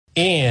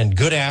And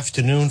good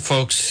afternoon,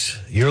 folks.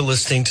 You're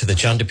listening to the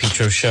John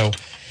DePietro Show.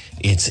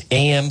 It's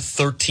AM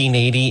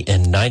 1380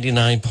 and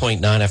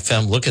 99.9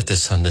 FM. Look at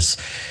this on this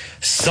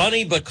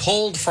sunny but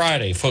cold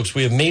Friday. Folks,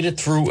 we have made it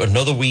through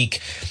another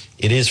week.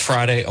 It is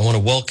Friday. I want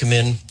to welcome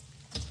in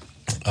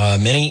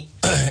many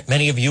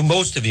of you,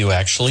 most of you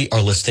actually,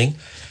 are listening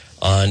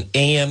on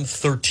AM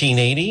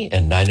 1380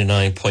 and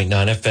 99.9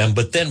 FM.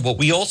 But then what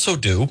we also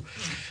do,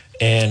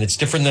 and it's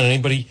different than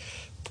anybody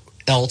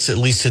else, at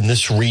least in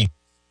this region,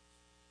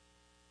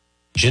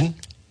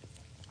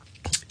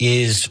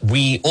 is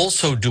we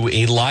also do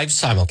a live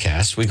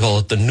simulcast. We call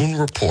it the Noon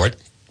Report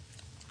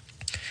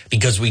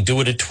because we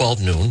do it at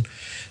 12 noon.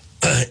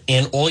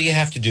 And all you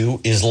have to do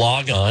is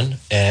log on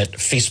at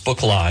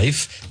Facebook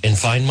Live and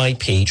find my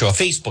page, or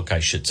Facebook, I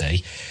should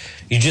say.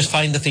 You just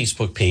find the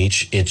Facebook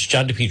page. It's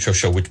John DePietro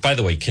Show, which, by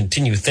the way,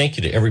 thank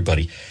you to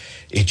everybody.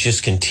 It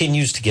just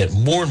continues to get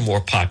more and more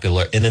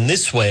popular. And in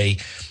this way,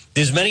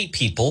 there's many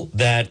people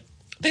that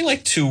they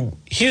like to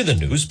hear the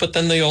news, but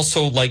then they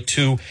also like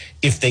to,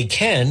 if they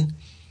can,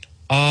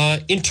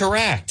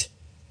 interact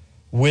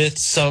with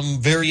some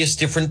various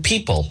different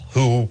people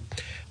who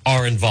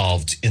are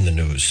involved in the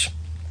news.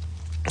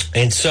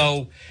 And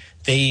so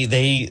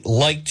they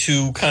like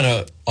to kind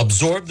of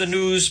absorb the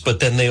news, but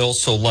then they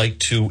also like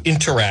to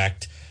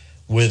interact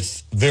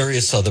with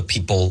various other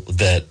people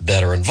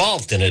that are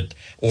involved in it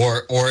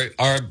or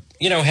are,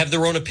 have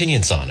their own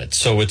opinions on it.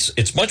 So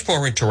it's much more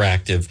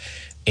interactive.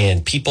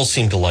 And people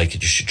seem to like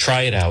it. You should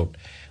try it out.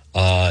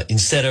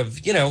 Instead of,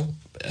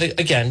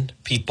 again,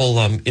 people,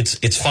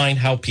 it's fine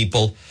how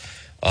people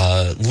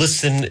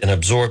listen and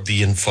absorb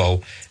the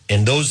info.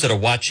 And those that are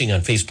watching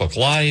on Facebook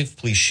Live,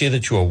 please share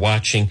that you are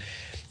watching.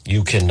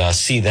 You can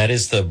see that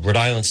is the Rhode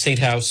Island State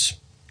House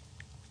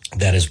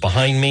that is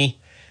behind me.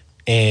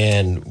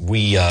 And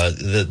we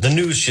the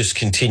news just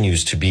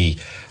continues to be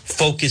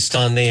focused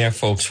on there,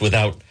 folks,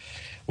 without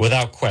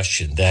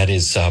question. That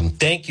is,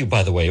 thank you,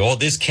 by the way. All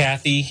this,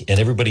 Kathy and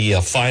everybody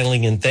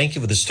filing in. Thank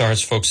you for the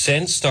stars, folks.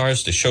 Send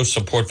stars to show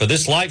support for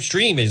this live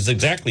stream is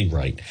exactly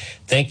right.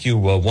 Thank you,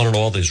 one and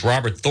all. There's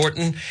Robert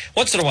Thornton.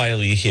 Once in a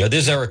while you hear.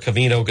 There's Eric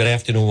Cavino. Good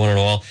afternoon, one and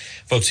all.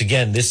 Folks,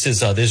 again, this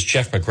is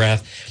Jeff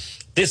McGrath.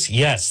 This,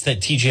 yes,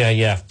 that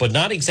TGIF, but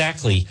not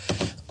exactly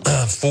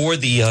for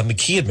the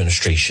McKee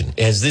administration,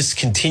 as this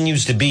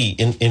continues to be,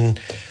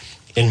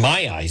 in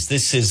my eyes,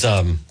 this is,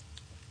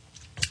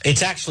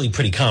 it's actually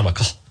pretty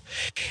comical.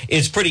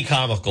 It's pretty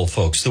comical,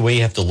 folks, the way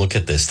you have to look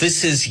at this.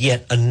 This is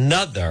yet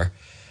another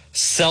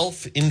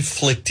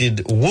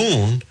self-inflicted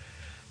wound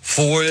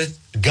for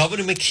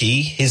Governor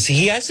McKee.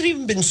 He hasn't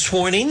even been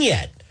sworn in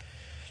yet.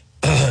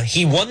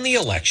 He won the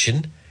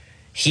election.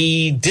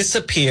 He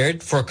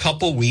disappeared for a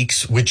couple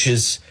weeks, which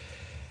is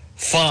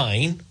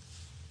fine.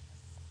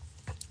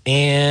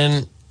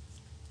 And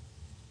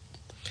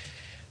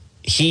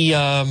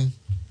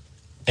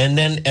and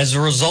then as a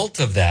result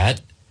of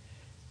that,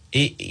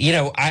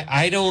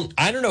 I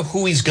don't know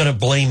who he's going to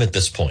blame at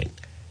this point,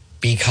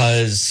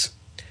 because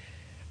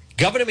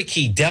Governor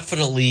McKee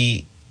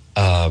definitely,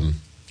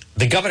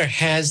 the governor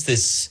has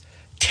this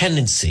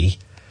tendency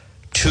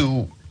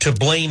to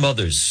blame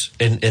others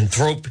and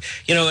throw,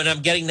 and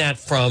I'm getting that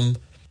from,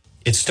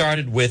 it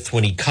started with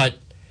when he cut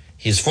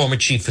his former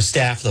chief of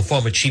staff, the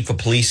former chief of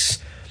police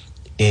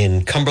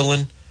in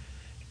Cumberland,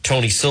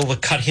 Tony Silva,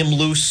 cut him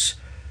loose,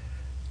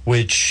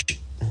 which,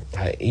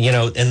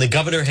 and the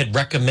governor had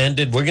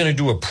recommended, we're going to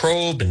do a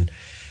probe and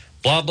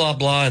blah, blah,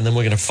 blah. And then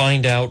we're going to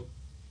find out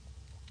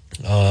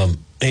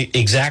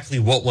exactly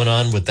what went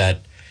on with that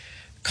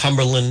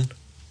Cumberland,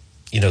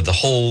 the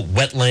whole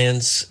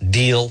wetlands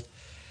deal.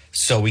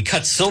 So we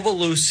cut Silva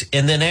loose,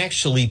 and then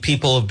actually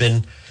people have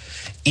been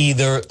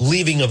either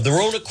leaving of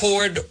their own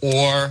accord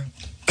or,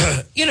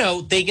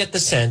 they get the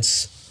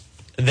sense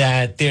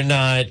that they're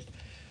not.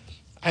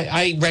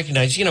 I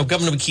recognize,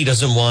 Governor McKee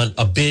doesn't want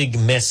a big,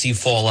 messy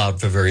fallout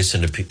for various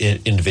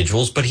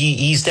individuals, but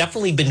he's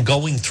definitely been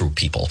going through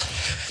people.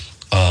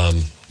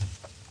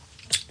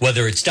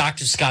 Whether it's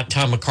Dr. Scott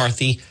Tom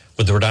McCarthy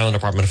with the Rhode Island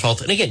Department of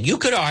Health. And again, you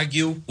could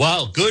argue,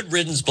 well, good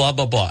riddance, blah,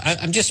 blah, blah.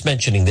 I'm just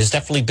mentioning there's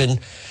definitely been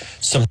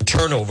some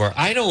turnover.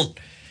 I don't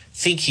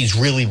think he's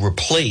really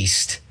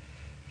replaced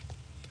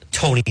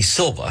Tony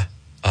Silva.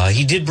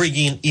 He did bring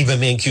in Eva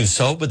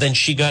Mancuso, but then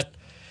she got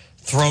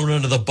thrown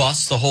under the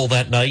bus the whole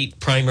that night,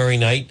 primary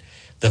night,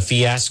 the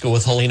fiasco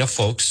with Helena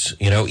Foulkes.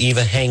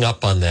 Eva hang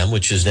up on them,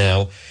 which is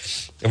now,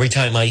 every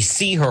time I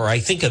see her, I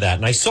think of that.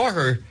 And I saw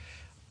her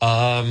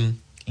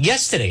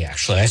yesterday,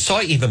 actually. I saw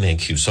Eva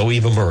Mancuso,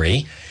 Eva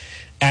Marie,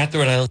 at the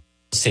Rhode Island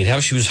State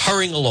House. She was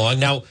hurrying along.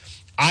 Now,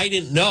 I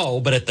didn't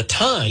know, but at the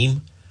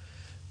time,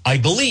 I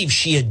believe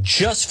she had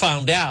just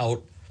found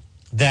out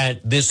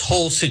that this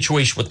whole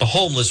situation with the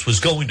homeless was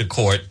going to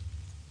court,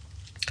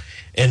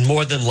 and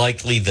more than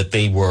likely that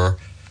they were,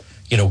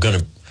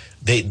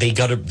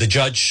 the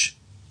judge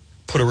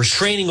put a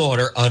restraining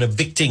order on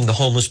evicting the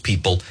homeless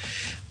people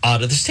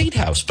out of the State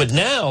House. But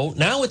now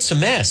it's a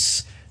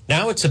mess.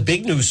 Now it's a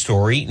big news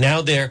story.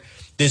 Now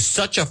there's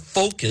such a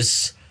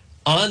focus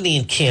on the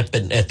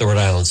encampment at the Rhode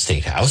Island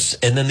State House.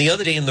 And then the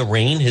other day in the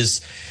rain,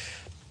 his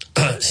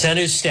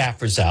senator's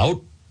staffer's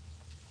out.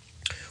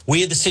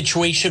 We had the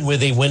situation where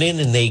they went in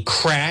and they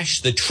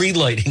crashed the tree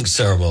lighting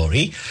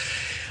ceremony.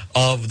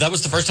 That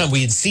was the first time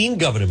we had seen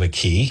Governor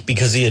McKee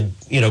because he had,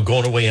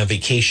 gone away on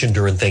vacation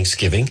during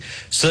Thanksgiving.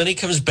 So then he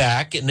comes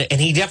back and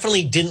he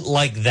definitely didn't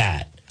like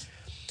that.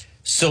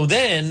 So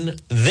then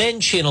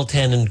Channel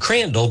 10 and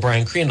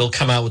Brian Crandall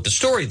come out with the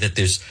story that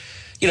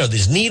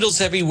there's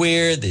needles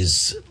everywhere.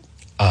 There's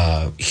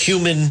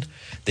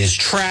there's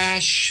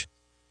trash.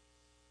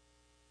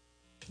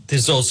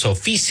 There's also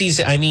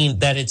feces. I mean,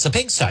 that it's a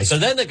pigsty. So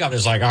then the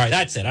governor's like, all right,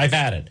 that's it. I've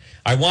had it.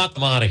 I want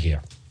them out of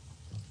here.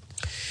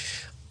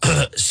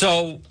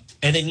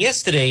 And then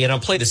yesterday, and I'll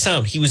play the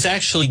sound, he was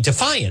actually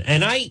defiant.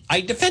 And I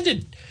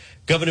defended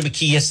Governor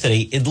McKee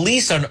yesterday, at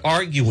least on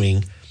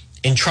arguing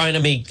and trying to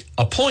make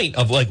a point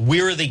of, like,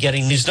 where are they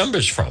getting these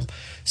numbers from?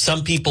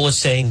 Some people are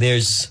saying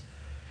there's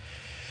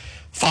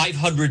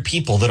 500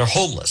 people that are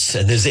homeless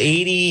and there's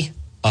 80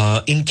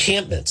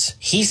 encampments.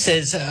 He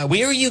says,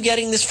 where are you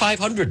getting this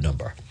 500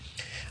 number?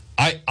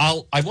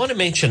 I want to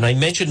mention, I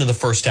mentioned in the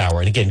first hour,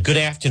 and again, good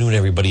afternoon,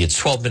 everybody. It's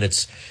 12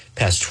 minutes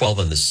past 12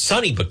 on this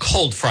sunny but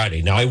cold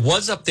Friday. Now, I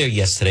was up there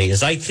yesterday.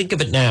 As I think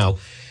of it now,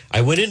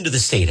 I went into the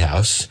State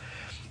House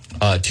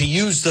to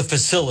use the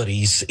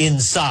facilities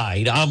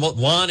inside.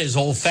 Juan is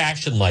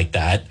old-fashioned like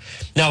that.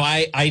 Now,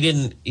 I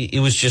didn't, it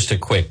was just a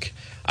quick,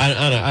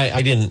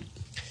 I didn't,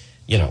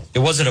 it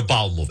wasn't a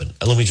bowel movement.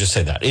 Let me just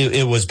say that.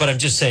 It was, but I'm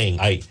just saying,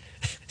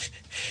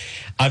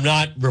 I'm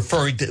not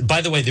referring to, by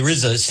the way, there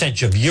is a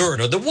stench of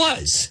urine, or there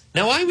was.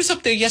 Now, I was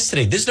up there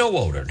yesterday. There's no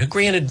odor. Now,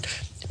 granted,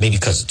 maybe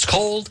because it's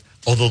cold,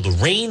 although the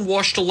rain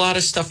washed a lot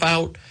of stuff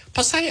out.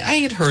 Plus, I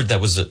had heard that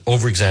was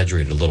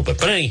over-exaggerated a little bit.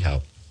 But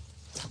anyhow,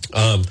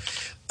 and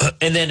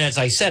then, as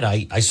I said,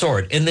 I saw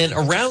it. And then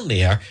around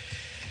there,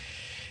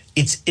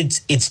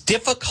 it's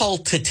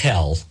difficult to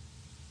tell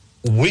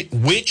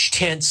which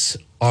tents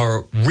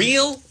are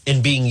real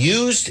and being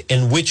used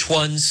and which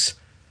ones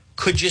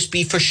could just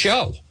be for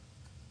show.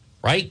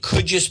 Right?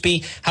 Could just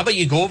be, how about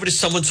you go over to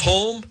someone's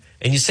home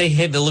and you say,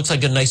 hey, that looks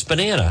like a nice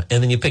banana.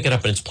 And then you pick it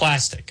up and it's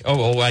plastic.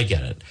 Oh, I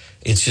get it.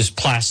 It's just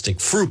plastic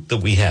fruit that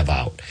we have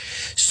out.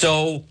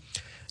 So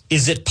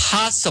is it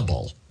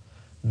possible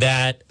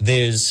that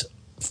there's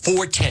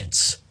 4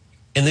 tents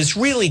and there's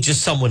really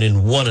just someone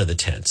in one of the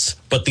tents,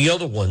 but the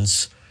other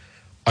ones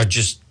are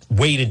just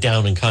weighted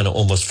down and kind of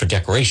almost for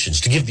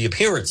decorations to give the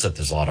appearance that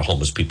there's a lot of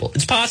homeless people?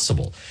 It's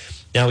possible.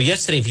 Now,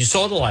 yesterday, if you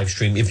saw the live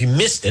stream, if you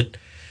missed it,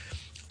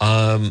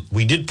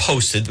 we did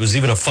post it. There was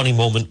even a funny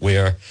moment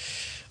where,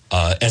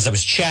 as I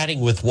was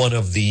chatting with one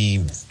of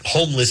the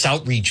homeless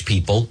outreach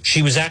people,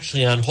 she was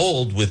actually on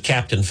hold with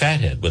Captain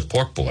Fathead, with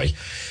Pork Boy.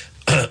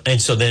 And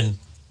so then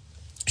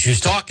she was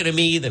talking to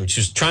me, then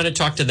she was trying to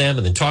talk to them,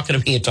 and then talking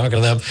to me and talking to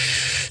them.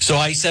 So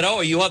I said, oh,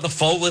 are you on the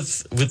phone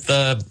with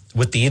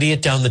the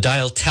idiot down the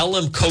dial? Tell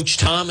him Coach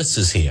Thomas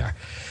is here.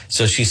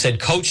 So she said,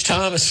 Coach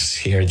Thomas is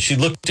here. And she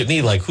looked at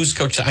me like, who's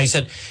Coach? I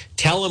said,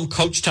 tell him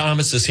Coach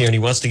Thomas is here and he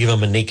wants to give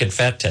him a naked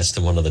fat test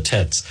in one of the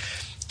tents.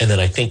 And then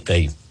I think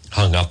they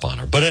hung up on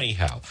her. But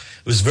anyhow,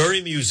 it was very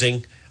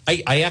amusing.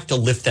 I have to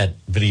lift that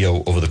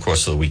video over the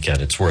course of the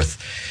weekend. It's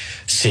worth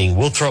seeing.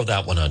 We'll throw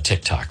that one on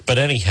TikTok. But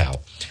anyhow,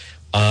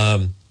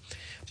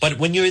 but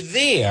when you're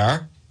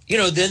there,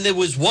 then there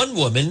was one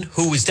woman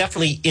who was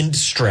definitely in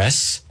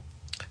distress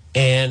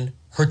and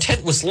her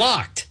tent was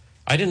locked.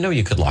 I didn't know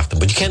you could lock them,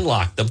 but you can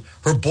lock them.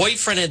 Her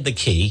boyfriend had the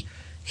key.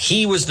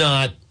 He was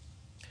not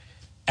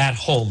at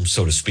home,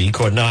 so to speak,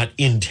 or not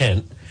in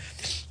tent.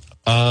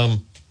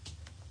 And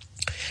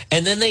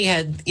then they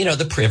had,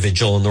 the prayer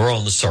vigil, and they're all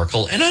in the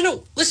circle. And I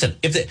don't, listen,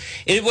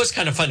 it was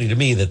kind of funny to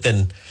me that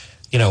then,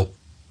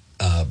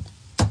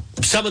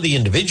 some of the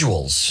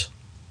individuals,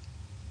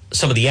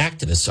 some of the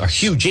activists are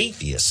huge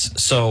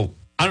atheists. So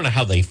I don't know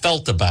how they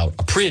felt about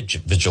a prayer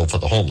vigil for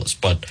the homeless,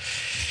 but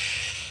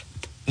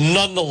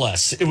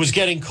nonetheless, it was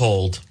getting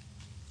cold.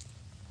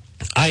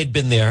 I had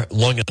been there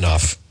long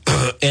enough,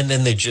 and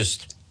then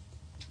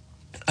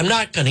I'm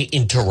not going to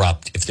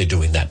interrupt if they're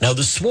doing that. Now,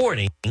 this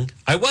morning,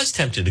 I was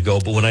tempted to go,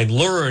 but when I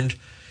learned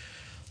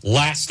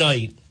last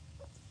night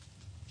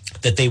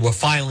that they were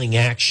filing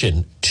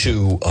action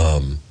to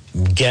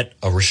get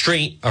a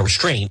restraint,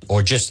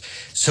 or just,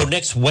 so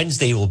next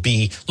Wednesday will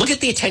be, look at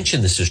the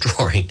attention this is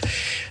drawing.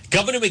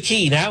 Governor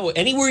McKee, now,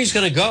 anywhere he's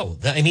going to go,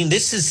 I mean,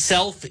 this is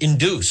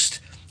self-induced.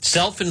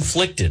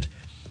 Self-inflicted,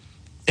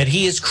 that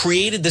he has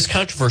created this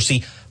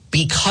controversy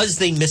because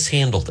they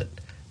mishandled it.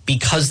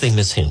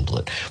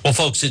 Well,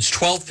 folks, it's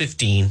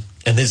 12:15,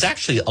 and there's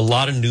actually a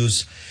lot of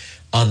news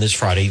on this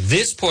Friday.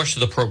 This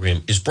portion of the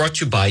program is brought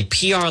to you by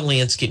PR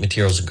Landscape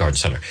Materials and Garden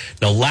Center.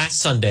 Now, last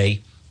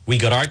Sunday, we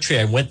got our tree.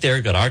 I went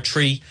there, got our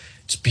tree.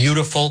 It's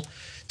beautiful.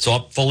 It's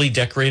all fully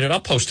decorated. I'll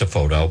post a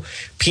photo.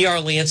 PR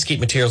Landscape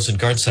Materials and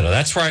Garden Center.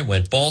 That's where I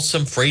went.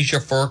 Balsam,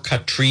 Fraser fir,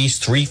 cut trees,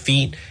 3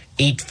 feet,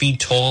 8 feet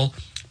tall.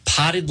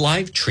 Potted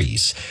live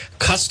trees,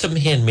 custom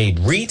handmade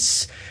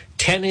wreaths,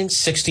 10 inch,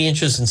 60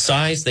 inches in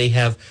size. They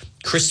have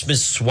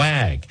Christmas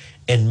swag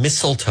and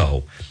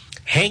mistletoe.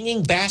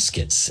 hanging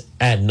baskets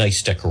add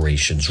nice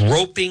decorations.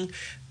 Roping,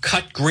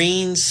 cut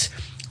greens.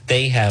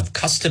 They have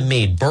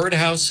custom-made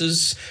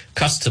birdhouses,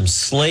 custom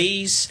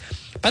sleighs.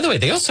 By the way,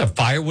 they also have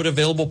firewood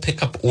available,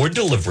 pickup or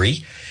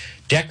delivery.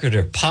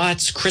 Decorative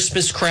pots,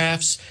 Christmas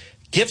crafts.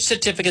 Gift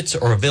certificates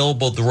are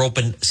available. They're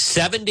open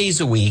 7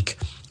 days a week,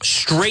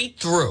 straight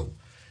through.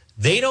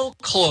 They don't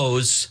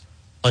close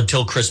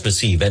until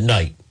Christmas Eve at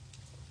night.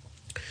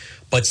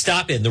 But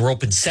stop in. They're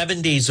open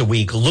 7 days a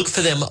week. Look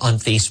for them on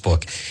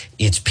Facebook.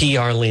 It's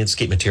PR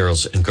Landscape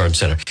Materials and Garden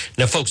Center.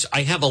 Now, folks,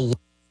 I have a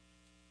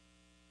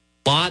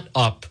lot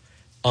up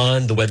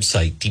on the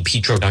website,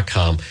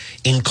 dpetro.com,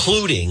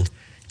 including,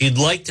 you'd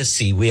like to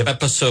see, we have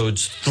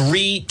episodes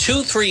 2,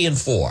 3, and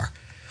 4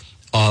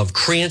 of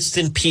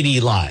Cranston PD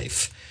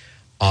Live.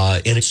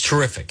 And it's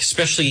terrific,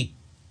 especially,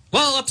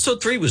 well,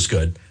 episode 3 was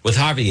good with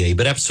Javier,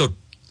 but episode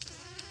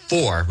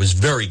 4 was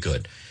very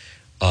good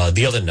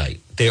the other night.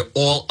 They're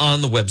all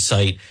on the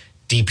website,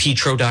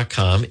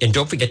 dpetro.com. And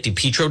don't forget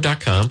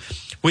dpetro.com,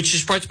 which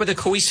is sponsored by the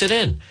Cohasset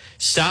Inn.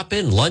 Stop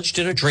in, lunch,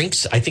 dinner,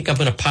 drinks. I think I'm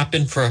going to pop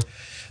in for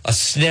a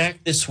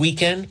snack this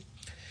weekend.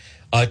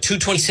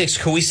 226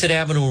 Cohasset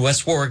Avenue in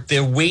West Warwick.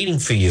 They're waiting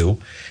for you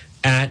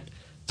at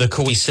the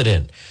Cohasset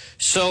Inn.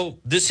 So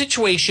the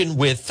situation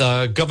with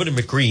Governor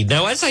McGreed.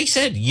 Now, as I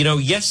said,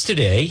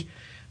 yesterday,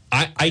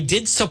 I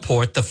did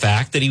support the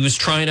fact that he was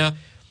trying to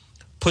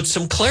put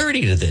some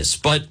clarity to this.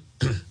 But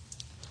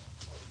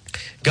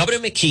Governor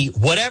McKee,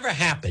 whatever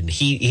happened,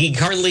 he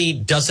currently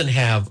doesn't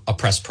have a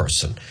press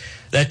person.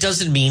 That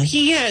doesn't mean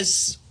he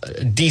has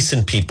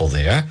decent people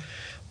there.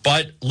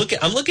 But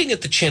I'm looking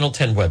at the Channel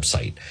 10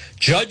 website.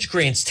 Judge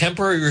grants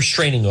temporary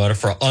restraining order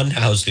for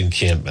unhoused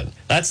encampment.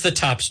 That's the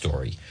top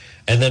story.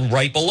 And then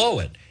right below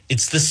it,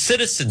 it's the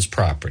citizens'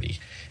 property.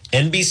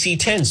 NBC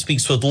 10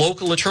 speaks with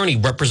local attorney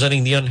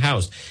representing the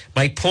unhoused.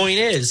 My point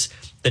is,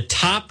 the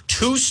top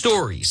 2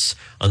 stories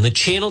on the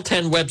Channel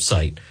 10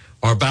 website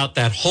are about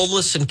that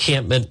homeless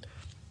encampment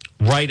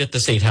right at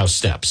the State House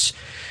steps.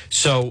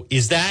 So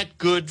is that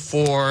good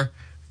for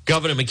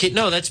Governor McKee?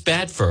 No, that's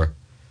bad for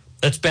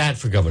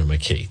Governor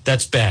McKee.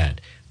 That's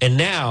bad. And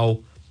now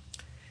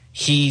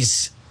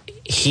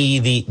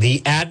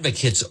the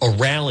advocates are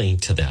rallying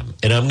to them.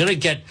 And I'm going to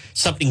get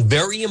something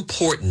very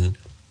important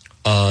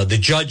the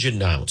judge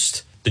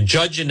announced. The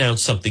judge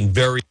announced something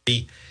very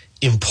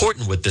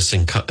important with this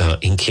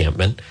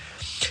encampment.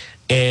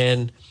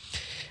 And,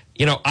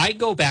 I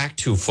go back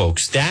to,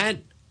 folks, that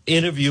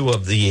interview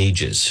of the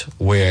ages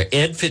where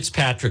Ed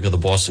Fitzpatrick of the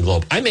Boston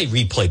Globe, I may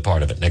replay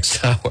part of it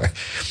next hour,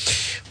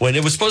 when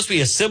it was supposed to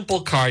be a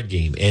simple card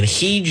game, and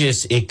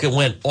it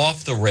went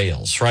off the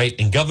rails, right?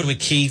 And Governor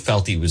McKee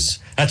felt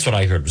that's what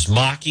I heard, was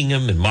mocking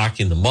him and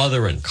mocking the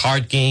mother and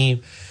card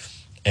game.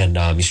 And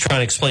he's trying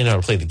to explain how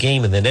to play the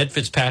game. And then Ed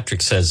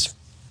Fitzpatrick says,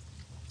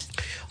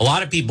 a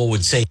lot of people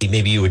would say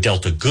maybe you were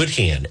dealt a good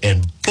hand,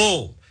 and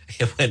boom,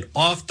 it went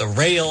off the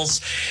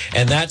rails.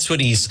 And that's what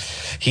he's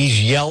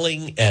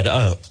yelling at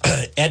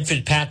Ed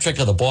Fitzpatrick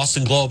of the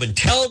Boston Globe, and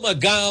tell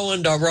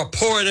McGowan to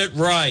report it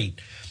right.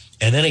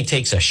 And then he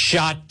takes a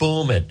shot,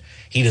 boom, and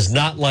he does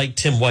not like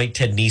Tim White,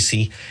 Ted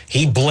Nesi.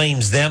 He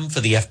blames them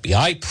for the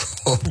FBI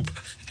probe.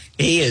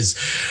 He is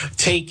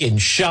taking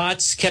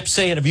shots, kept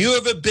saying, have you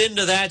ever been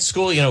to that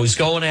school? He's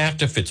going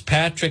after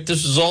Fitzpatrick.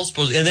 This was all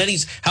supposed, and then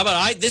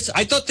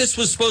I thought this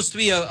was supposed to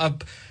be a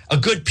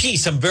good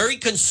piece. I'm very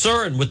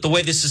concerned with the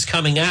way this is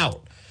coming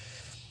out.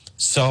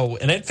 So,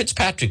 and Ed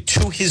Fitzpatrick,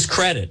 to his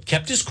credit,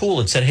 kept his cool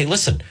and said, hey,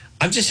 listen,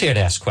 I'm just here to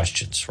ask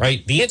questions,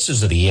 right? The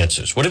answers are the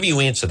answers. Whatever you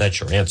answer,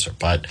 that's your answer.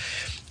 But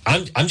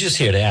I'm just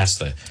here to ask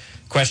the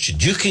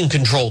questions. You can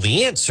control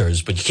the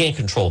answers, but you can't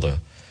control the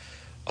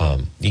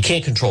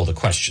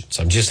questions.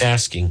 I'm just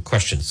asking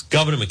questions.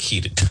 Governor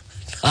McKee did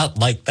not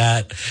like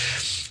that,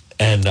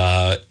 and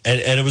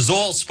it was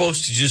all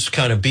supposed to just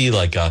kind of be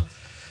like a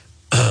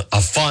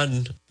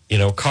fun,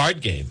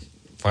 card game,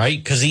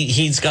 right? Because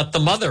he's got the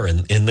mother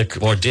in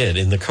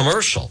the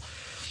commercial.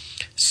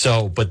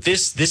 So, but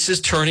this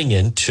is turning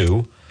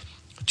into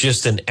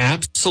just an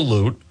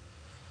absolute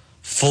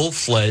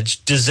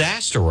full-fledged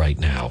disaster right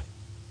now.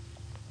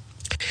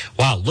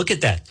 Wow, look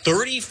at that.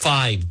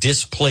 35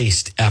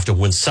 displaced after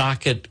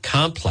Woonsocket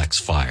complex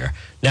fire.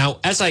 Now,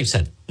 as I've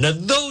said,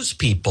 those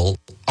people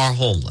are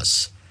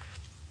homeless.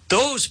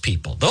 Those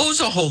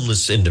are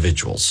homeless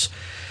individuals.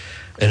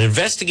 An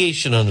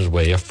investigation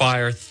underway, a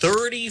fire,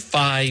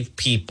 35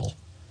 people.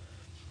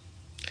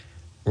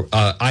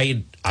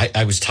 I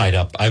was tied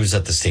up. I was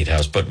at the State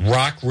House, but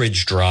Rock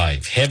Ridge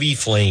Drive, heavy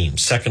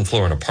flames, second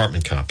floor an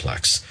apartment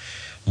complex.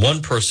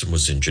 One person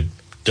was injured,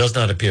 does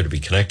not appear to be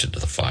connected to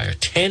the fire.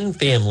 10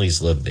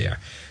 families live there,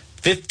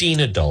 15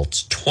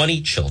 adults,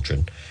 20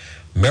 children.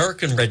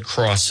 American Red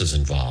Cross is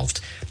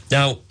involved.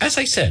 Now, as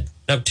I said,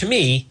 to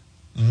me,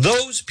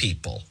 those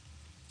people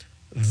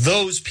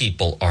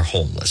are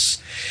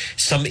homeless.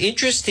 Some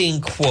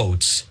interesting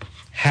quotes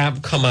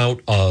have come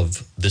out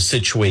of the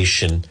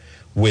situation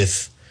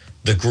with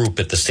the group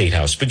at the State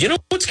House. But you know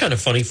what's kind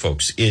of funny,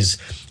 folks, is,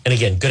 and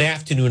again, good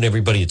afternoon,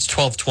 everybody. It's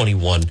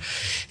 12:21.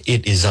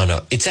 It is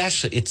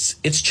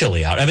it's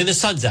chilly out. I mean, the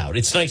sun's out.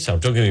 It's nice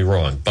out. Don't get me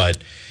wrong, but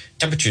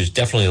temperature is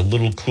definitely a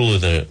little cooler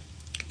than it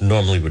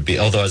normally would be.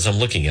 Although, as I'm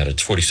looking at it,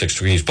 it's 46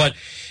 degrees. But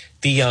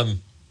the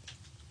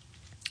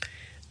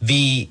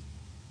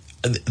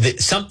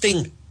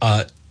something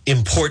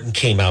important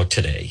came out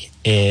today,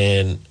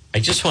 and I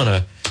just want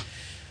to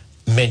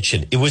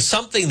mention it was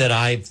something that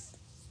I've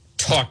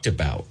talked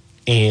about,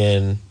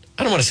 and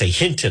I don't want to say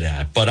hinted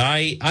at, but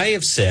I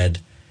have said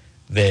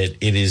that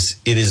it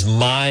is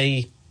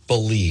my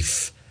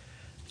belief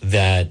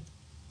that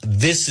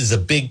this is a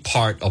big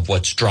part of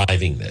what's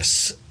driving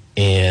this.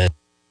 And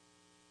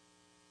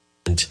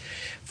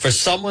for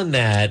someone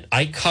that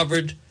I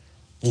covered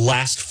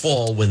last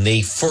fall when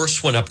they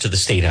first went up to the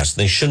State House,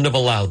 they shouldn't have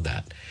allowed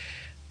that.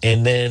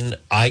 And then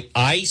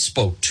I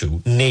spoke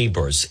to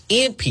neighbors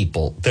and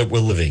people that were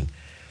living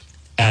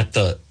at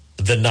the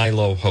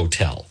Nilo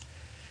Hotel,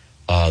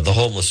 the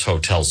homeless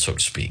hotel, so to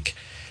speak.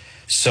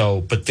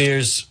 So, but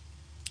there's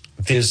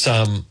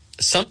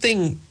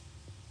something,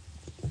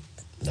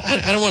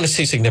 I don't want to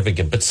say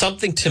significant, but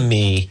something to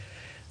me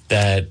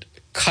that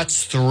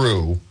cuts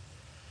through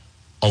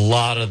a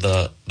lot of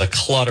the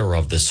clutter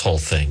of this whole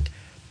thing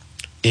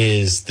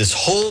is this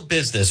whole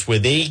business where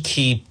they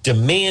keep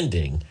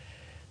demanding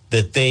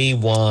that they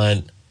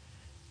want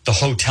the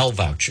hotel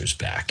vouchers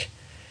back.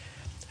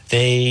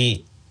 Let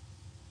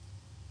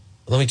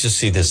me just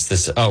see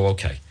this. Oh,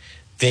 okay.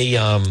 The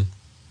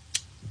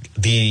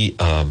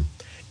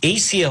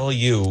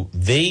ACLU,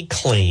 they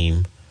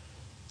claim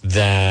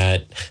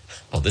that,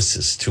 this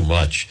is too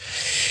much.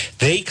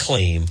 They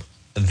claim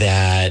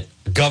that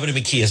Governor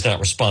McKee has not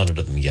responded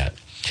to them yet.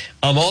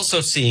 I'm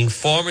also seeing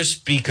former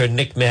Speaker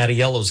Nick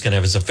Mattiello is going to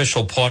have his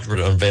official portrait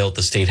unveiled at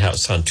the State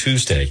House on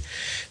Tuesday.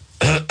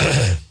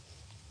 Let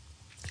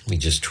me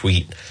just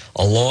tweet,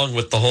 along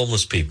with the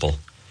homeless people.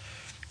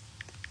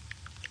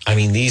 I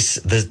mean, the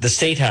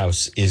State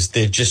House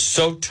they're just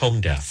so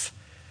tone deaf.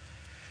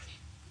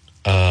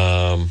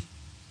 So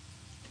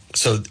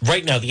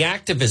right now the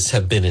activists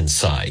have been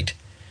inside,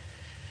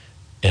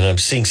 and I'm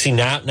seeing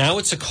now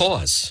it's a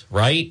cause,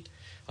 right?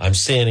 I'm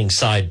standing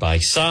side by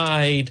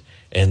side,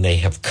 and they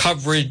have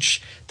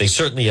coverage. They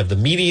certainly have the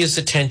media's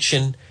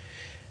attention.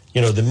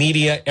 You know, the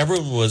media,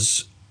 everyone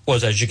was,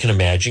 as you can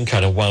imagine,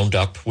 kind of wound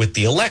up with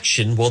the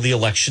election. Well, the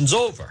election's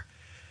over.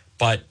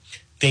 But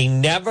they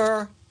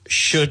never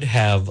should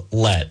have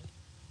let,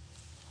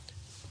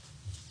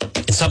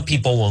 and some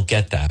people won't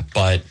get that,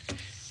 but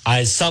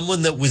as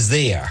someone that was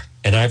there,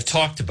 and I've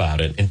talked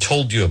about it and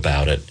told you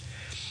about it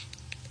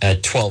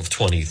at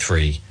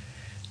 12:23,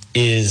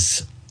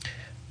 is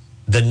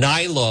the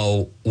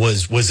Nilo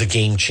was a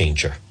game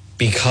changer,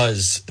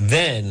 because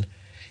then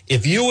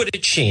if you had a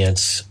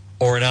chance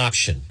or an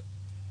option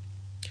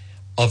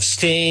of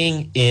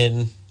staying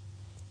in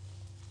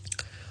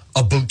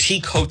a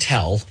boutique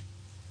hotel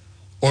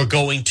or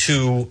going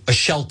to a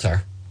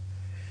shelter,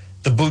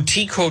 the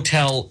boutique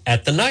hotel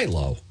at the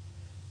Nilo,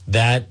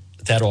 that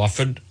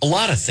offered a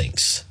lot of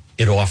things.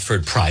 It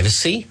offered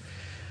privacy.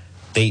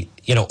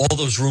 All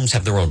those rooms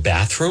have their own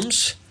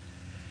bathrooms.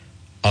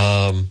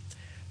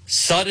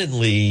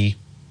 Suddenly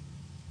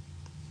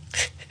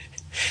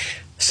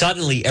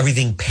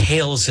everything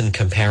pales in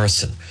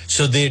comparison.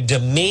 So they're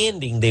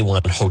demanding they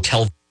want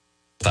hotel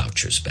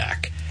vouchers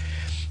back.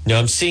 Now,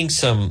 I'm seeing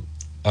some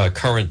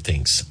current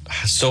things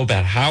so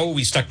bad. How are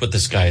we stuck with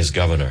this guy as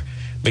governor?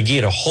 McGee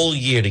had a whole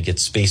year to get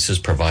spaces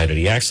provided.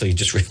 He actually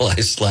just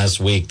realized last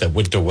week that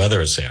winter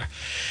weather is here.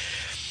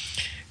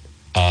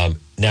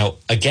 Now,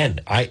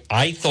 again,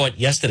 I thought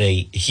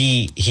yesterday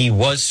he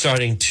was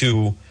starting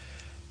to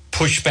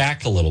push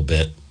back a little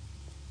bit,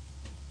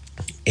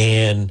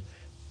 and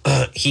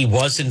he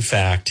was, in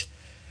fact,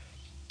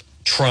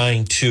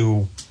 trying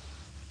to,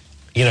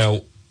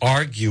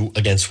 argue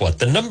against what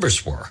the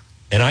numbers were.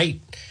 And I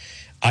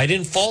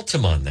didn't fault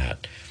him on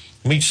that.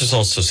 Let me just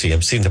also see,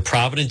 I'm seeing the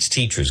Providence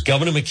teachers.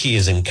 Governor McKee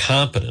is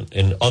incompetent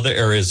in other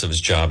areas of his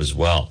job as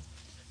well.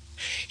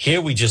 Here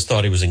we just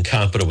thought he was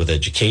incompetent with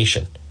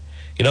education.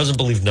 He doesn't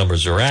believe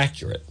numbers are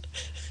accurate.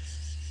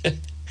 It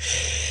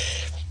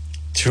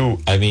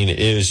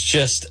was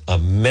just a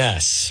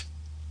mess.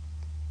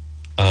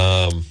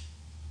 Let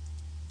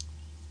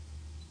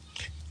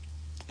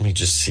me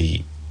just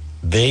see.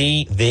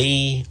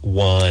 They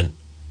want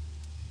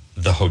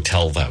the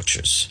hotel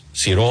vouchers.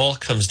 See, it all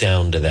comes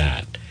down to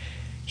that.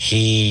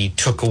 He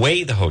took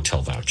away the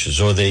hotel vouchers,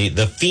 or the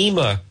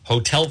FEMA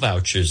hotel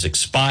vouchers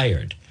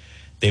expired.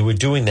 They were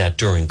doing that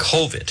during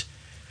COVID.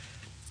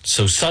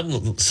 So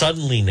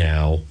suddenly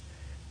now,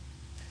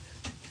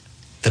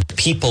 the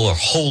people are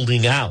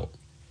holding out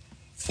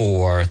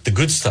for the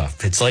good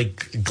stuff. It's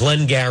like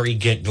Glengarry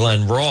get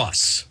Glen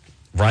Ross,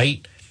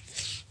 right?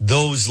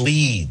 Those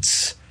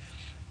leads,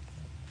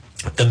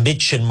 the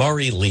Mitch and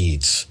Murray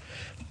leads,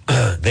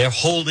 they're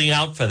holding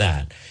out for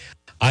that.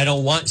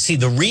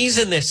 The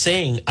reason they're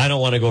saying I don't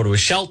want to go to a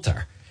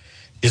shelter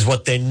is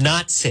what they're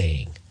not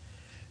saying.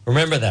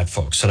 Remember that,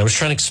 folks. And I was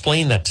trying to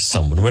explain that to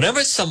someone.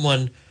 Whenever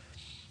someone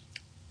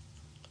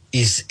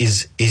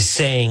is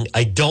saying,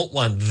 I don't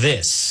want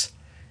this,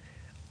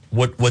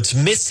 what's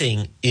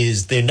missing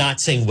is they're not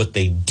saying what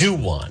they do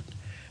want.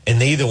 And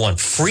they either want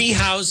free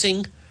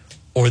housing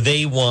or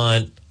they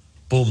want,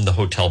 boom, the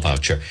hotel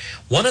voucher.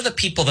 One of the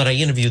people that I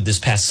interviewed this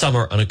past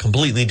summer on a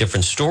completely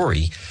different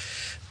story,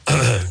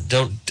 I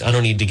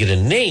don't need to get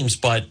into names,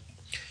 but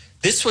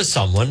this was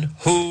someone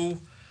who,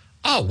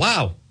 oh,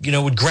 wow,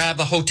 would grab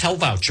a hotel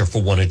voucher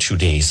for 1 or 2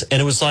 days.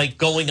 And it was like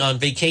going on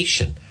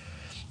vacation.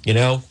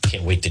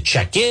 Can't wait to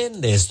check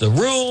in. There's the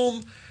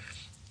room.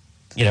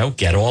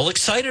 Get all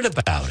excited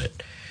about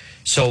it.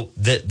 So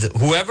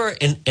whoever,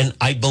 and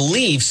I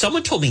believe,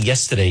 someone told me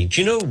yesterday,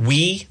 do you know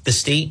we, the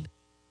state,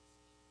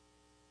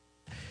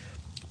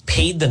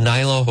 paid the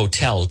Nilo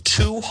Hotel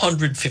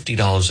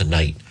 $250 a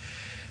night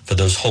for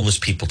those homeless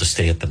people to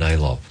stay at the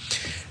Nilo.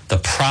 The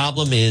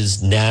problem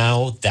is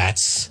now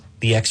that's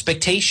the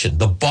expectation.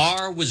 The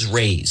bar was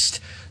raised.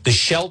 The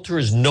shelter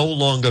is no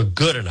longer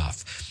good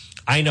enough.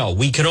 I know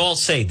we can all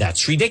say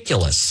that's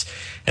ridiculous.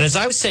 And as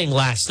I was saying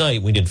last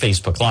night, we did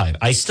Facebook Live.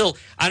 I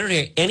don't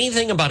hear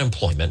anything about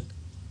employment.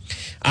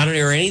 I don't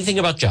hear anything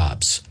about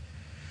jobs.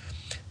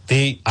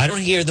 I don't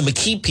hear the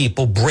McKee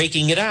people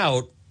breaking it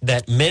out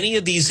that many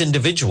of these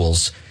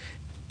individuals,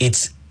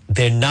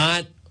 they're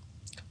not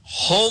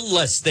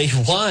homeless. They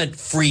want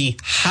free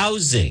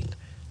housing.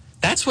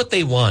 That's what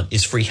they want,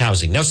 is free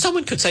housing. Now,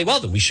 someone could say,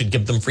 well, then we should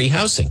give them free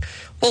housing.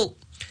 Well,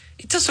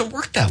 it doesn't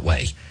work that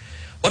way.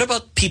 What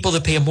about people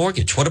that pay a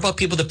mortgage? What about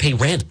people that pay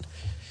rent?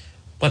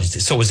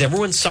 So is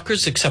everyone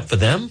suckers except for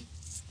them?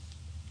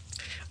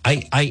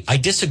 I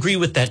disagree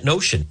with that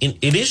notion.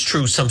 It is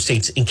true some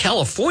states, in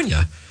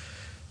California,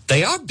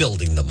 they are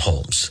building them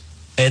homes.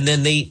 And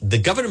then the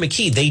Governor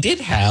McKee, they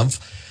did have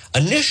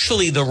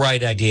initially the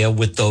right idea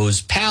with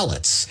those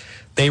pallets.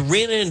 They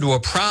ran into a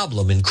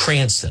problem in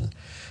Cranston.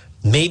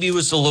 Maybe it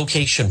was a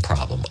location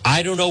problem.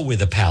 I don't know where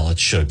the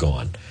pallets should have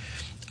gone.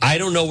 I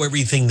don't know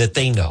everything that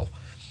they know.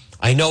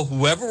 I know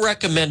whoever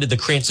recommended the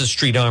Cranston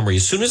Street Armory,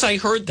 as soon as I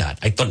heard that,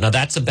 I thought, now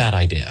that's a bad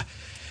idea.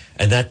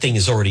 And that thing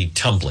is already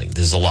tumbling.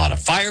 There's a lot of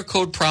fire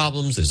code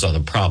problems. There's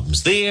other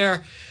problems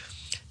there.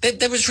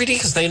 That was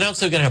ridiculous. They announced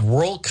they were going to have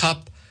World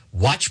Cup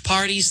watch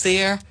parties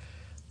there.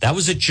 That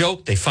was a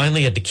joke. They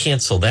finally had to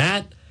cancel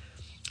that.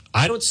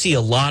 I don't see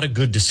a lot of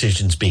good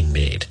decisions being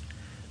made.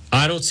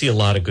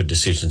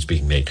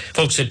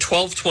 Folks, at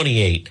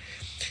 12:28,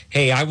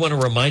 hey, I want to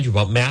remind you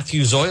about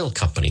Matthews Oil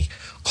Company.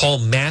 Call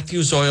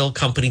Matthews Oil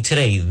Company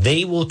today.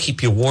 They will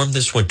keep you warm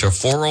this winter.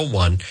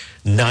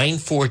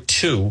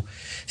 401-942-7500.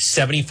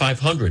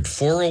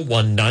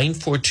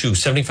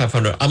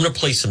 401-942-7500. I'm going to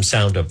play some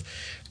sound of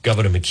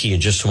Governor McKee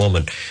in just a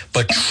moment.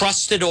 But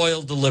trusted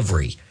oil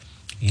delivery.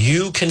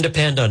 You can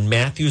depend on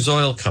Matthews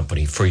Oil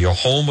Company for your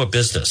home or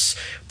business.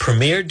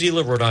 Premier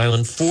dealer, Rhode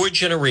Island, 4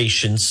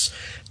 generations,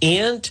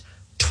 and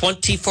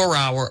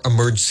 24-hour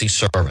emergency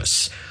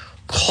service.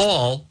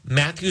 Call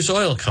Matthews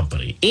Oil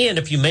Company. And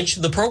if you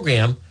mention the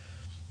program,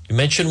 you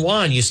mention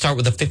Juan, you start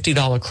with a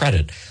 $50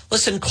 credit.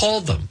 Listen,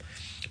 call them.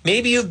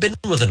 Maybe you've been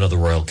with another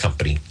oil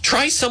company.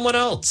 Try someone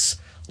else.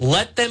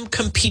 Let them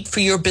compete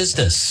for your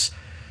business.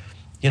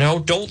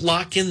 Don't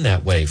lock in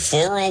that way.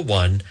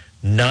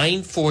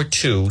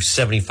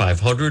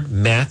 401-942-7500.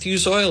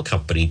 Matthews Oil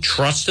Company,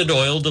 trusted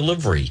oil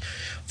delivery.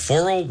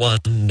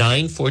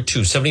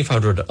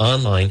 401-942-7500,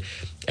 online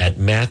at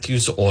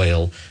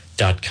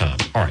matthewsoil.com.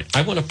 All right,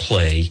 I want to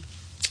play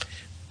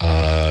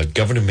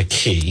Governor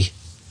McKee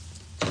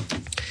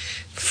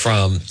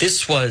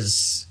this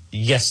was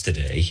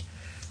yesterday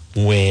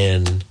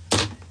when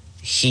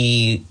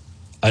he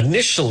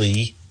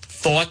initially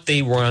thought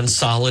they were on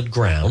solid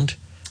ground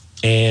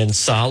and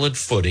solid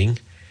footing.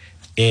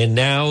 And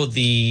now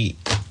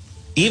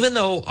even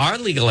though our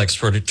legal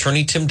expert,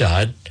 attorney Tim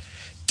Dodd,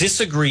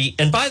 disagree,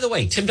 and by the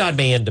way, Tim Dodd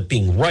may end up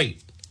being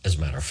right, as a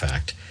matter of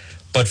fact,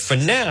 but for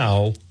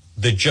now,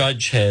 the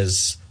judge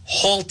has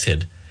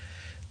halted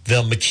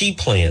the McKee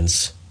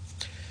plans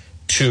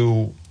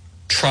to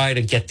try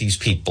to get these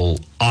people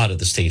out of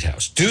the State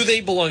House. Do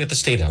they belong at the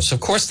State House? Of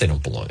course they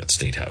don't belong at the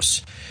State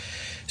House.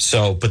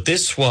 So, but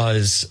this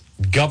was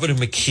Governor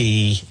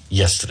McKee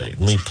yesterday. Let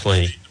me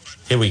play.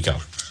 Here we go.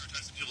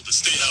 The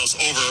State House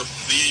over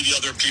the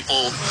 80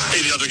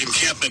 other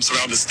encampments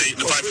around the state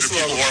and the 500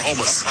 people who are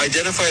homeless.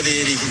 Identify the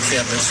 80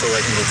 encampments so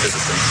I can go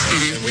visit them.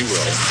 Mm-hmm. And we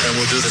will. And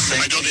we'll do the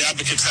same. I know the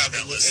advocates have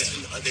that list.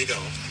 They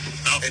don't.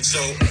 No. And so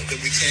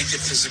we can't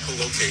get physical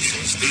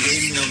locations. The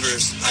 80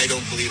 numbers, I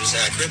don't believe is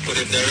accurate, but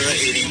if there are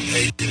 80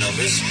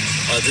 numbers,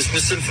 this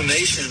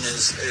misinformation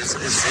is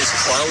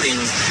clouding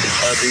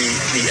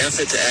the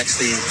effort to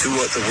actually do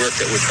the work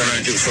that we're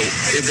trying to do. So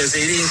if there's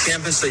 80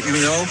 encampments that you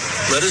know,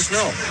 let us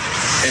know.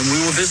 And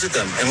we will visit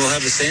them, and we'll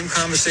have the same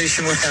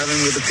conversation we're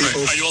having with the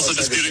people. Right. Are you also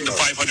disputing the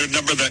 500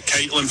 number that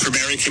Caitlin from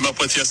Mary came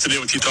up with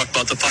yesterday when you talked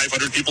about the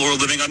 500 people who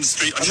are living on the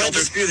street unsheltered? I'm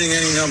not disputing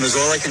any numbers.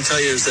 All I can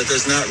tell you is that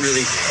there's not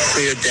really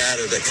clear data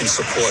data that can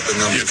support the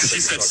numbers. Yeah, because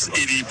she said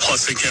 80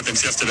 plus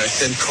encampments yesterday.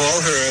 Then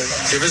call her,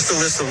 give us the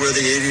list of where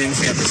the 80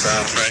 encampments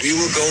are. Right. We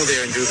will go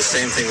there and do the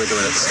same thing we're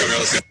doing at the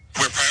state.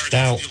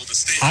 Now,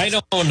 I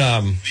don't,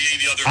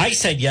 I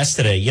said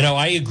yesterday, you know,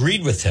 I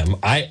agreed with him.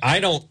 I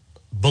don't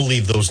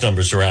believe those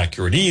numbers are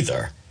accurate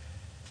either.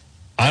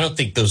 I don't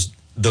think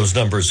those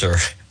numbers are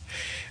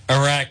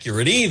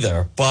accurate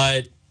either,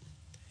 but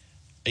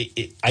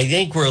I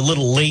think we're a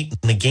little late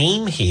in the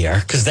game here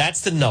because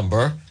that's the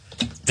number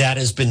that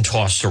has been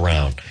tossed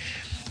around.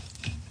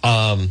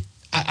 I'm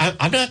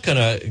not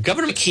going to,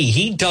 Governor McKee,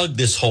 he dug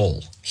this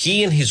hole.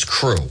 He and his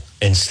crew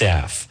and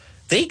staff,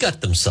 they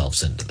got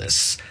themselves into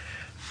this.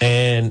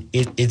 And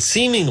it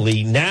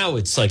seemingly now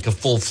it's like a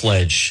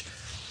full-fledged,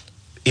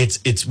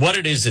 it's what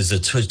it is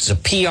it's a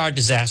PR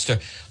disaster.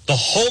 The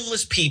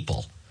homeless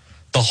people,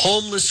 the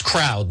homeless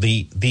crowd,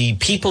 the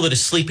people that are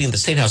sleeping in the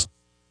State House,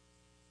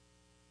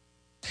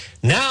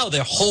 now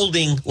they're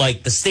holding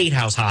like the State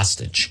House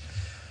hostage.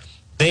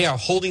 They are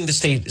holding the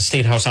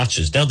State House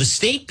hostages. Now the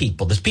state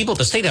people, the people at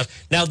the State House,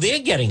 now they're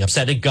getting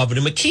upset at Governor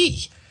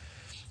McKee.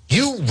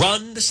 You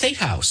run the State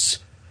House.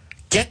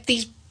 Get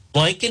these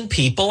blanking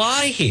people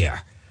out of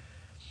here.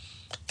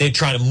 They're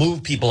trying to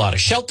move people out of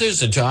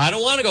shelters. And I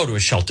don't want to go to a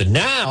shelter.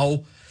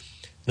 Now,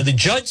 the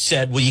judge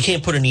said, well, you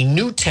can't put any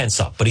new tents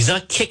up, but he's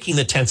not kicking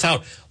the tents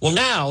out. Well,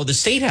 now the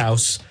State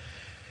House,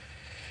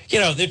 you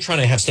know, they're trying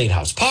to have State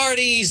House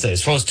parties.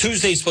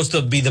 Tuesday's supposed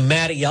to be the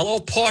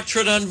Mattiello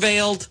portrait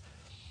unveiled.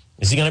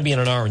 Is he going to be in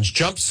an orange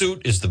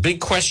jumpsuit is the big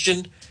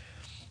question.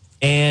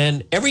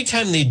 And every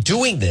time they're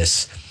doing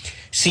this,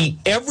 see,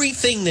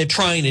 everything they're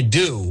trying to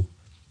do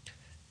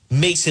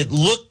makes it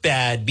look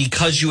bad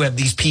because you have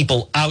these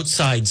people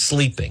outside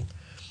sleeping.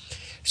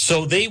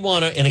 So they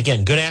want to, and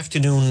again, good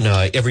afternoon,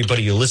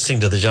 everybody you're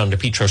listening to the John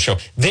DePetro show.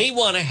 They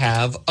want to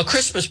have a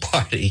Christmas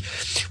party,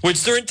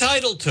 which they're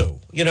entitled to,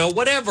 you know,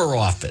 whatever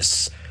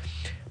office.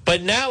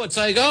 But now it's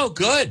like, oh,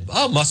 good.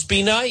 Oh, must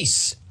be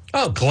nice.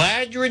 Oh,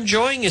 glad you're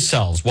enjoying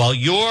yourselves while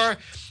you're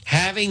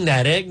having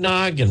that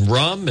eggnog and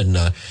rum and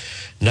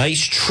nice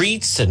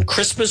treats and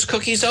Christmas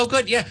cookies. Oh,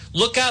 good. Yeah.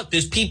 Look out.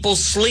 There's people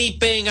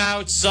sleeping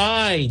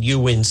outside,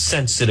 you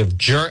insensitive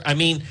jerk. I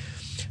mean,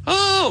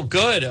 oh,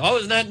 good. Oh,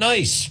 isn't that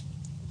nice?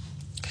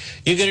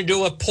 You're going to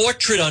do a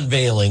portrait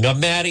unveiling of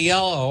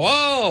Mattiello.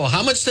 Oh,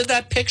 how much did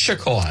that picture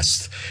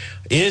cost?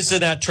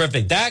 Isn't that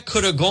terrific? That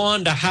could have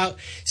gone to how.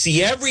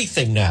 See,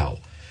 everything now.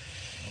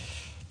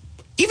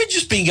 Even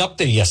just being up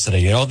there yesterday,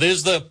 you know,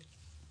 there's the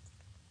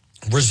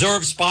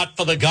reserve spot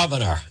for the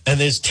governor, and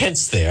there's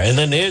tents there. And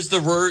then there's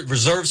the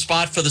reserve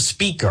spot for the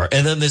speaker,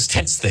 and then there's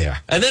tents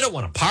there. And they don't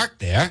want to park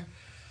there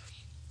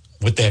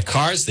with their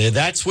cars there.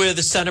 That's where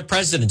the Senate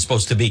president's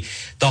supposed to be.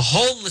 The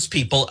homeless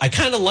people, I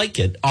kind of like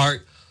it,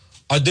 are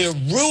they're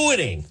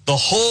ruining the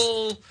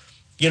whole,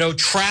 you know,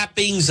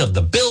 trappings of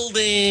the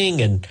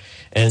building, and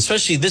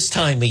especially this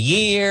time of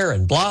year,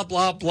 and blah,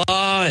 blah,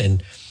 blah.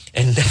 And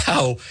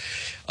now,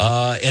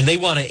 and they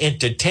want to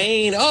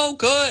entertain. Oh,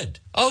 good.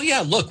 Oh,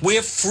 yeah, look,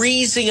 we're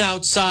freezing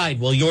outside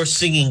while you're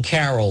singing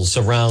carols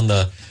around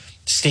the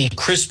state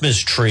Christmas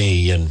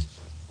tree. And,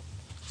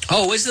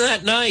 oh, isn't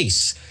that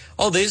nice?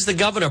 Oh, there's the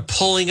governor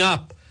pulling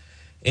up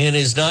in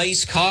his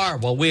nice car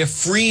while we're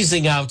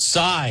freezing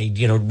outside,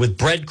 you know, with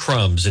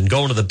breadcrumbs and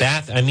going to the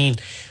bath. I mean,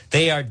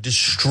 they are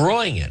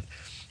destroying it.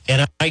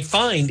 And I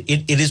find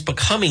it is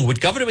becoming,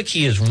 what Governor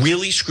McKee is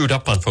really screwed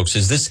up on, folks,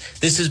 is this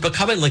is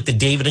becoming like the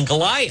David and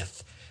Goliath.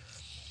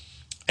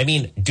 I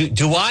mean,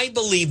 do I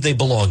believe they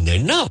belong there?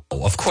 No,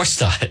 of course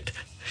not.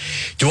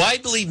 Do I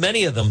believe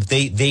many of them,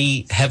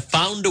 they have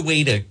found a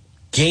way to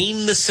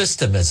game the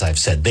system, as I've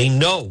said. They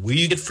know where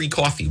you get free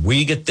coffee, where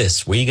you get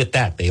this, where you get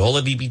that. They all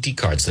have EBT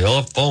cards. They all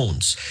have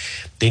phones.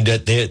 This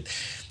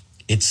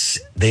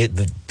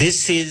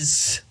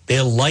is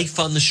their life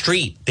on the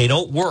street. They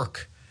don't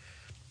work.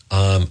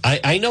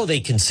 I know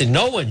they can say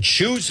no one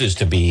chooses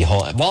to be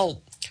home.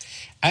 Well,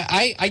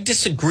 I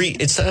disagree.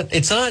 It's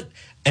not.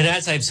 And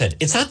as I've said,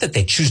 it's not that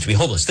they choose to be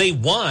homeless. They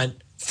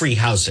want free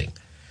housing,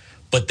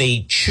 but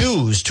they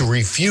choose to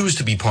refuse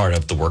to be part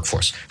of the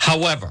workforce.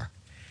 However,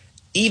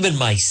 even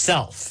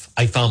myself,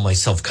 I found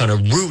myself kind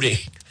of rooting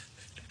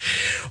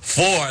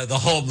for the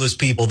homeless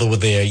people that were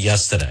there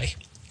yesterday.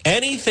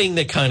 Anything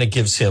that kind of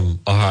gives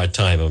him a hard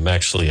time, I'm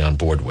actually on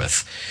board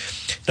with.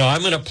 Now,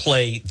 I'm going to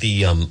play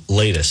the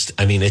latest.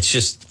 I mean,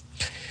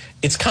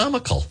 it's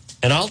comical.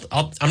 And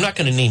I'm not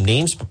going to name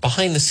names, but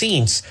behind the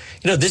scenes,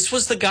 you know, this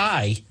was the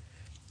guy,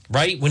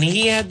 right? When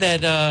he had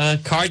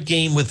that card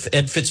game with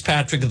Ed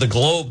Fitzpatrick of the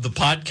Globe, the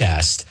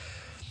podcast,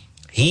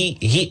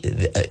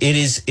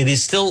 it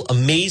is still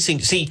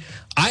amazing. See,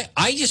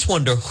 I just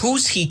wonder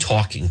who's he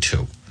talking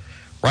to,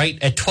 right?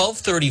 At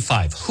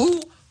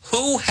 12:35,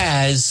 who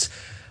has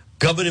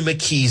Governor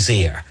McKee's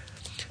ear?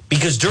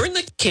 Because during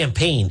the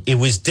campaign, it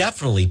was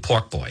definitely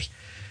Pork Boy.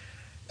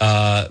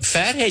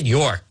 Fathead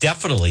York,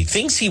 definitely.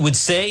 Things he would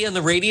say on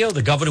the radio,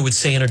 the governor would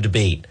say in a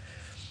debate.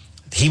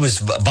 He was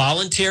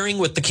volunteering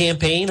with the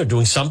campaign or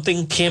doing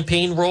something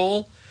campaign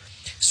role.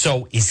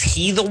 So is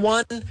he the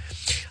one?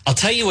 I'll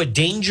tell you a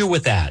danger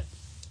with that.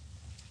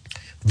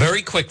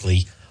 very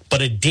quickly.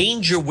 But a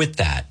danger with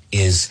that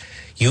is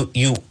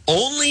you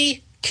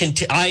only can,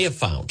 I have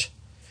found,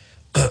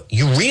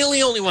 you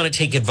really only want to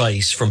take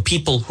advice from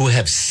people who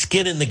have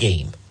skin in the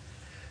game.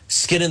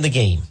 Skin in the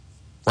game,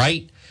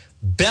 right?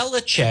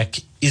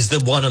 Belichick is the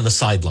one on the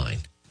sideline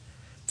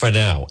for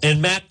now.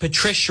 And Matt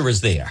Patricia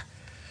is there.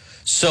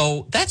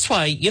 So that's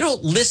why you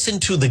don't listen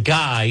to the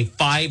guy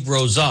 5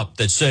 rows up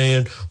that's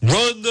saying,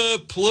 run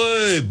the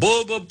play,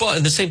 blah, blah, blah,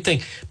 and the same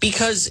thing.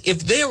 Because if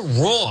they're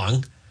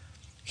wrong,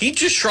 he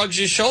just shrugs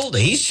his shoulder.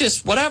 He's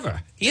just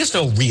whatever. He has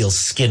no real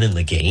skin in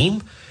the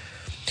game.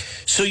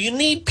 So you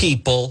need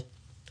people,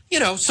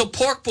 so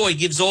Pork Boy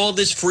gives all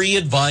this free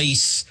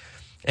advice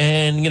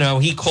and,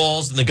 he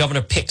calls and the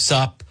governor picks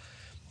up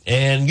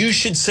and you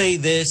should say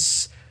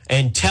this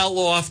and tell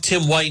off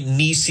Tim White and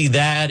Nisi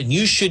that and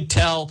you should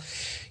tell,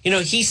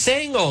 he's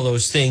saying all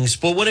those things.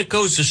 But when it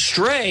goes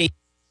astray,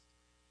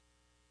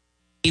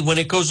 when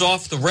it goes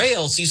off the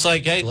rails, he's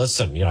like, hey,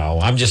 listen,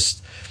 I'm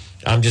just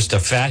a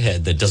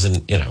fathead that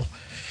doesn't,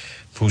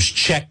 who's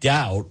checked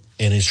out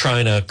and is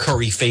trying to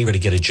curry favor to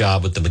get a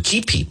job with the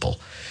McKee people.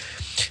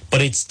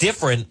 But it's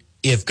different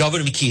if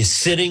Governor McKee is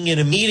sitting in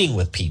a meeting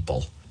with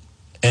people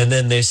and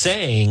then they're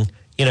saying,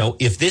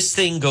 if this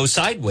thing goes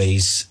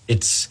sideways,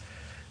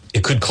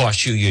 it could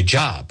cost you your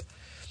job.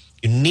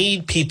 You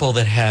need people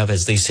that have,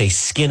 as they say,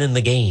 skin in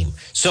the game.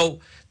 So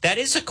that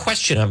is a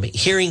question. I'm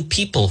hearing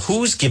people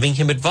who's giving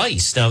him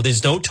advice. Now,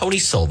 there's no Tony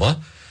Silva.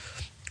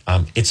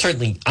 It's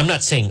certainly, I'm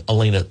not saying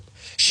Elena,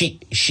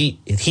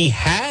 he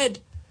had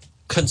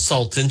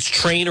consultants,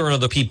 trainer and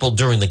other people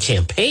during the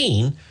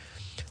campaign,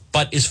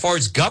 but as far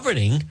as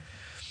governing,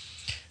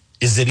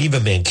 is it Eva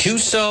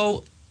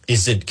Mancuso?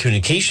 Is it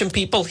communication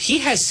people? He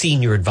has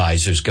senior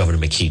advisors, Governor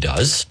McKee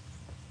does.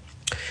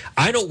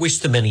 I don't wish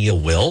them any ill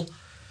will,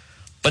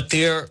 but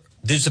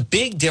there's a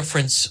big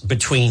difference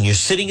between you're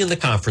sitting in the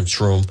conference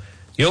room.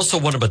 You also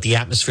wonder about the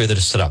atmosphere that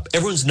is set up.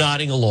 Everyone's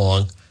nodding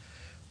along.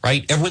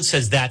 Right? Everyone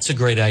says that's a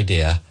great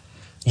idea.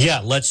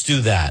 Yeah, let's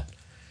do that.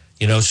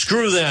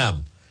 Screw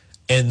them.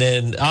 And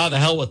then, the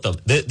hell with them.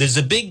 There's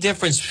a big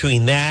difference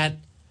between that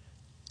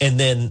and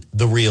then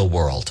the real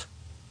world.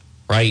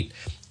 Right?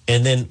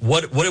 And then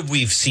what have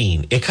we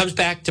seen? It comes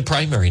back to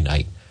primary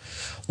night.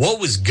 What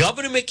was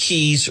Governor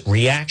McKee's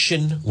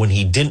reaction when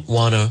he didn't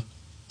want to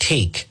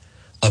take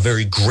a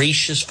very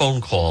gracious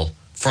phone call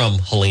from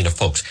Helena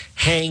Foulkes?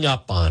 Hang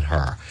up on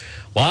her.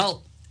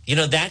 Well,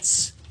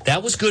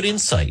 that was good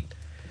insight.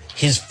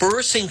 His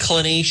first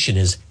inclination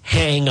is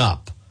hang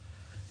up.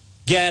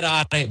 Get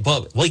out of it.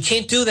 Well, he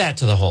can't do that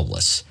to the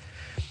homeless.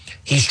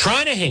 He's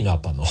trying to hang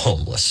up on the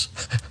homeless,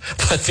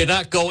 but they're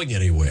not going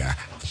anywhere.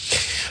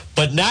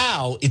 But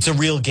now it's a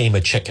real game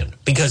of chicken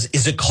because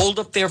is it cold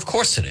up there? Of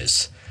course it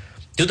is.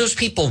 Do those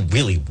people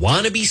really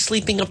want to be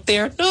sleeping up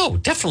there? No,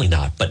 definitely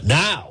not. But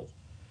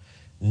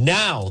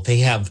now they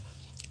have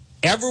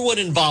everyone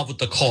involved with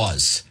the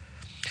cause.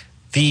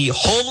 The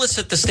homeless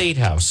at the State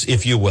House,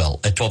 if you will,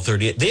 at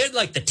 12:30, they're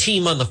like the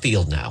team on the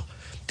field now.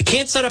 They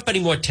can't set up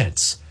any more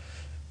tents,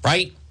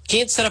 right?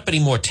 Can't set up any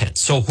more tents.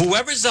 So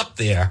whoever's up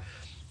there,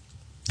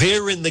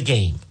 they're in the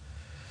game.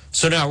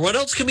 So now what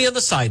else can be on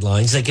the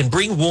sidelines? They can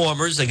bring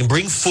warmers, they can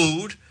bring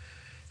food,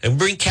 and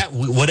bring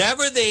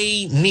whatever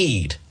they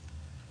need.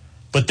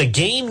 But the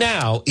game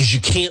now is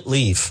you can't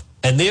leave.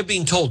 And they're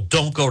being told,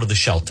 don't go to the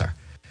shelter.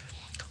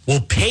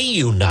 We'll pay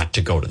you not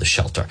to go to the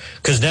shelter.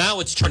 Because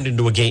now it's turned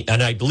into a game,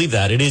 and I believe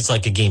that. It is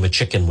like a game of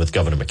chicken with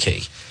Governor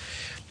McKee.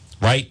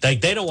 Right? They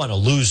don't want to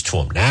lose to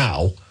him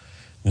now.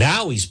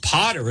 Now he's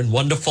Potter in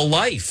Wonderful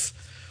Life.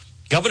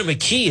 Governor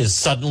McKee is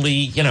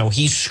suddenly,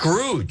 he's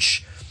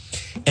Scrooge.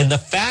 And the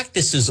fact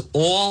this is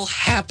all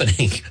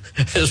happening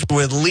as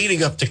we're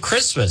leading up to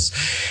Christmas,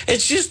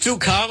 it's just too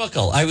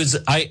comical.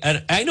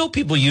 I know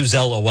people use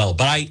LOL,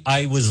 but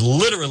I was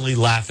literally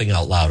laughing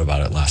out loud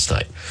about it last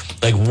night.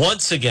 Like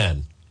once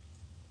again,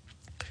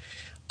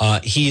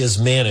 he has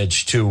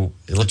managed to,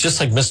 just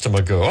like Mr.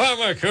 Magoo, oh,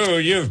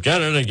 Magoo, you've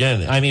done it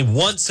again. I mean,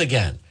 once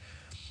again,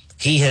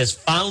 he has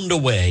found a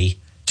way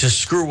to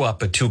screw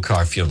up a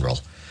 2-car funeral.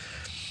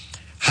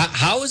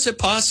 How is it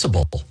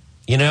possible?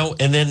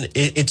 And then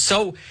it's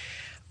so,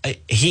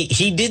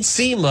 he did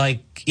seem like,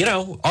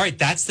 all right,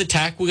 that's the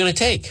tack we're going to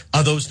take.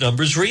 Are those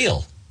numbers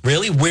real?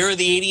 Really? Where are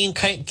the 80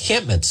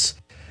 encampments?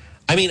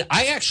 I mean,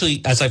 I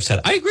actually, as I've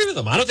said, I agree with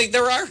them. I don't think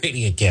there are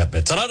 80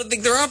 encampments. And I don't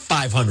think there are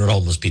 500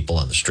 homeless people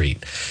on the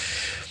street.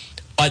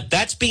 But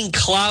that's being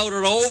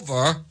clouded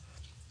over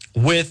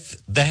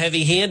with the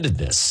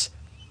heavy-handedness.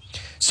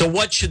 So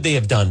what should they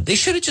have done? They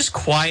should have just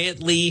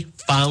quietly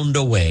found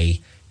a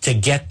way to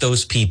get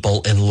those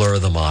people and lure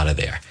them out of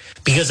there.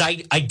 Because I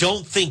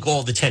don't think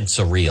all the tents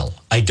are real.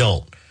 I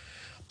don't.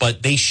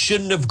 But they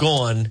shouldn't have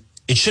gone,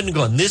 it shouldn't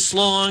have gone this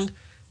long,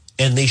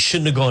 and they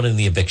shouldn't have gone in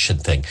the eviction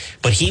thing.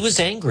 But he was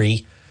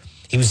angry.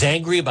 He was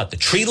angry about the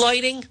tree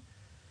lighting.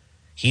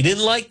 He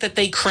didn't like that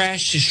they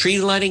crashed his tree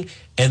lighting.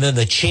 And then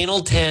the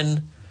Channel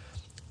 10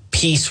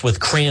 piece with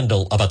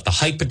Crandall about the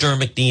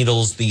hypodermic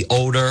needles, the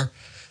odor,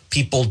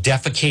 people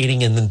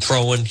defecating and then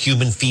throwing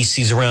human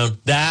feces around.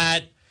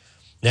 That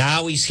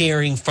Now he's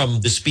hearing from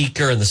the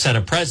speaker and the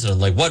Senate president,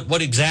 like,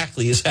 what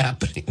exactly is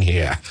happening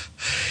here?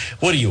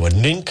 What are you, a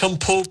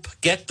nincompoop?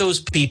 Get those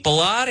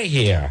people out of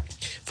here.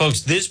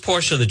 Folks, this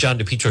portion of the John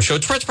DePetro Show,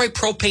 it's brought by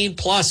Propane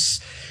Plus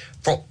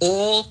for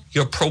all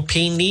your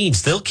propane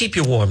needs. They'll keep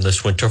you warm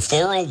this winter.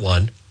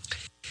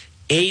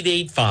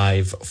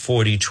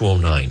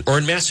 401-885-4209. Or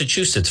in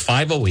Massachusetts,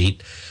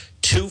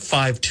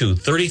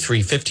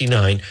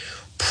 508-252-3359.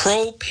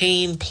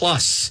 Propane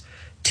Plus.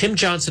 Tim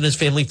Johnson and his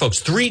family, folks,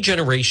 3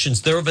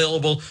 generations. They're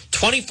available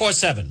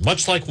 24/7,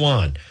 much like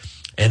Juan.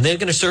 And they're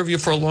going to serve you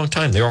for a long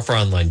time. They offer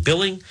online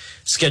billing,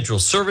 schedule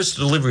service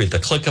delivery at the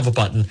click of a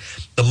button.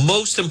 The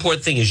most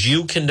important thing is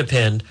you can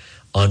depend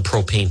on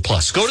Propane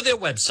Plus. Go to their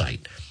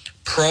website,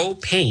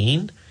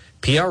 Propane,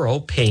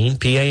 P-R-O-Pane,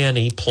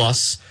 P-A-N-E,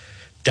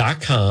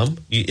 plus.com.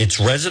 It's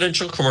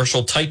residential,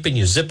 commercial. Type in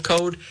your zip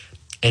code,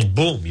 and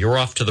boom, you're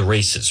off to the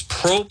races.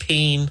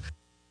 Propane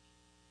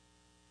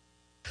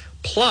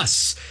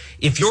Plus.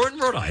 If you're in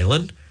Rhode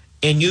Island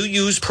and you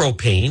use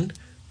propane,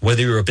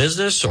 whether you're a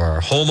business or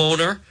a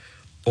homeowner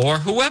or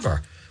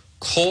whoever,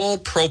 call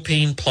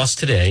Propane Plus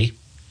today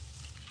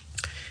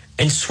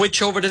and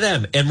switch over to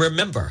them. And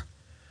remember,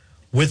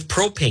 with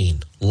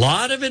propane, a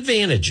lot of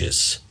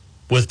advantages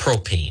with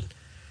propane,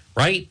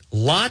 right?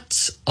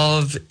 Lots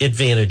of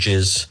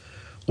advantages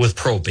with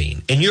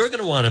propane. And you're going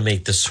to want to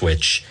make the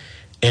switch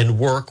and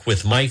work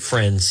with my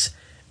friends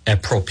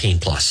at Propane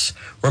Plus.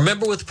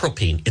 Remember, with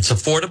propane, it's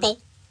affordable.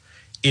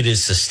 It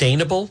is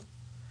sustainable.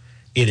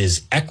 It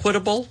is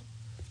equitable.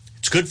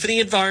 It's good for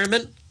the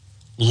environment.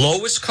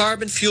 Lowest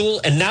carbon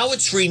fuel. And now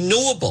it's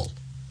renewable.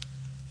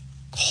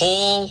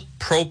 Call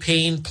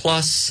Propane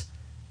Plus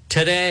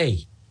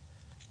today.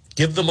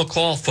 Give them a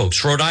call,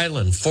 folks. Rhode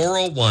Island,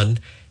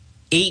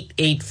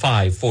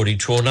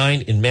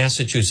 401-885-4209. In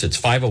Massachusetts,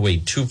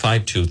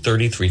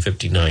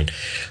 508-252-3359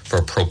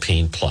 for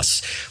Propane Plus.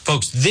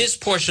 Folks, this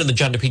portion of the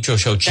John DePetro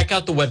Show, check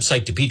out the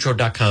website,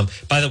 DePetro.com.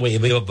 By the way,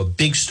 we have a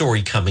big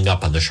story coming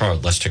up on the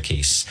Charlotte Lester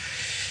case.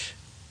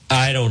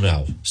 I don't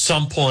know.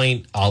 Some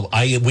point,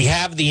 we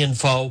have the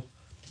info.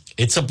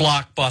 It's a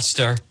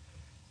blockbuster.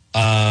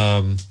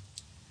 I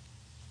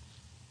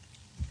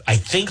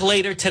think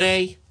later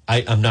today.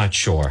 I'm not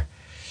sure.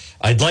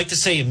 I'd like to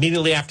say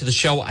immediately after the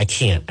show. I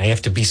can't. I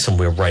have to be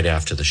somewhere right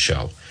after the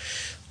show.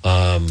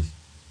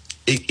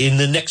 In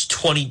the next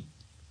 20,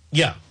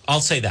 I'll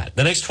say that.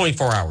 The next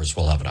 24 hours,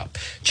 we'll have it up.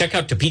 Check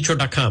out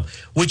DePetro.com,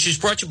 which is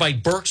brought to you by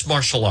Burke's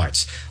Martial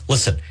Arts.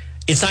 Listen,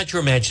 it's not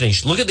your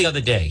imagination. Look at the other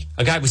day.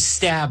 A guy was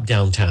stabbed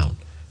downtown,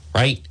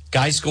 right?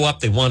 Guys go up,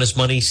 they want his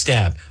money,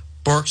 stab.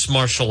 Burke's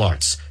Martial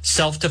Arts.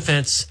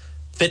 Self-defense,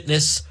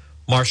 fitness,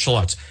 martial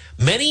arts.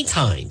 Many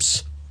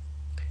times,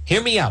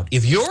 hear me out.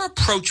 If you're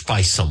approached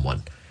by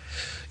someone,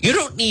 you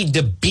don't need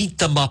to beat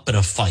them up in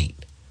a fight.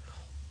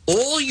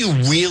 All you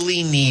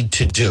really need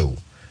to do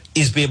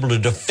is be able to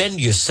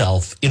defend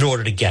yourself in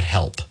order to get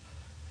help.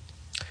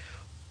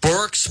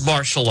 Burke's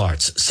Martial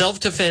Arts,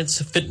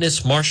 self-defense,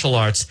 fitness, martial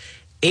arts,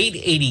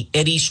 880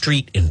 Eddy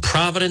Street in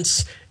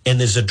Providence. And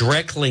there's a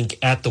direct link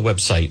at the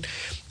website,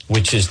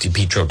 which is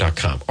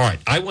DePetro.com. All right,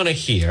 I want to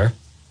hear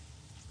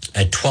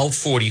at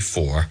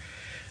 1244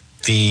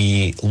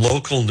 the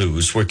local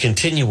news. We're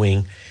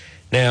continuing.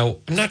 Now,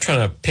 I'm not trying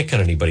to pick on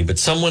anybody, but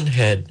someone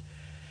had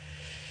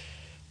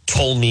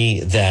told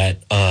me that,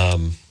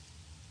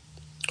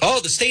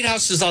 the State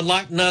House is on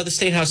lockdown. No, the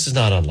State House is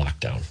not on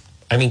lockdown.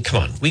 I mean,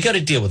 come on. We got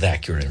to deal with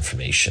accurate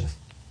information.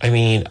 I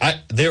mean,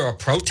 there are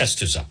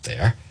protesters up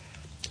there,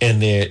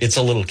 and it's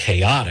a little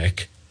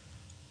chaotic,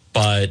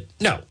 but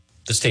no,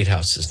 the State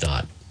House is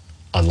not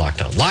on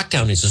lockdown.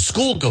 Lockdown is a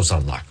school goes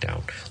on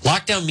lockdown.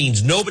 Lockdown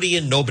means nobody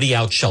in, nobody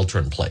out, shelter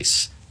in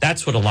place.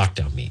 That's what a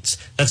lockdown means.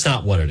 That's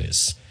not what it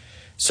is.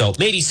 So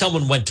maybe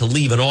someone went to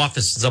leave an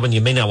office, someone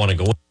you may not want to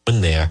go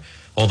in there.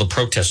 All the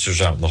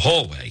protesters are out in the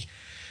hallway,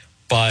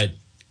 but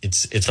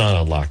it's not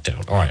on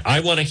lockdown. All right,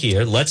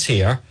 let's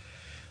hear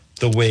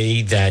the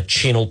way that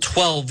Channel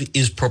 12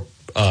 is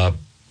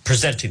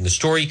presenting the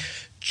story.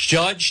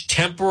 Judge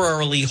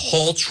temporarily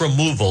halts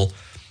removal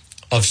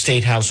of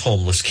State House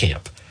homeless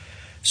camp.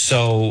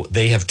 So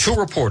they have 2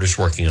 reporters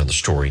working on the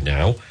story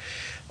now.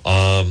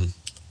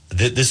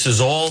 This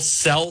is all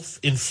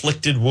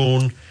self-inflicted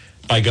wound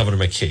by Governor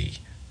McKee.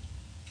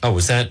 Oh,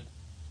 is that?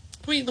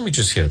 Let me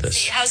just hear this.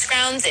 State House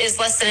grounds is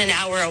less than an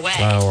hour away.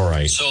 Oh, all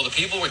right. So the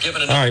people were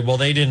given All right, well,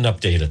 they didn't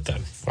update it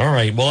then. All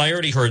right, well, I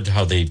already heard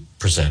how they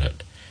present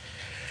it.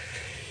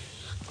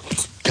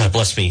 God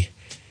bless me.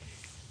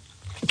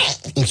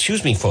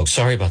 Excuse me, folks.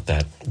 Sorry about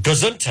that.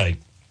 Gesundheit.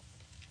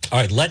 All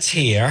right, let's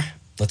see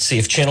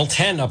if Channel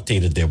 10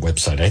 updated their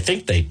website. I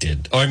think they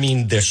did. Or, I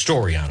mean, their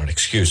story on it,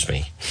 excuse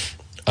me.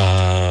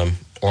 Nope.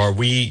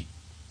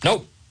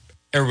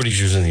 Everybody's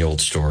using the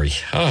old story.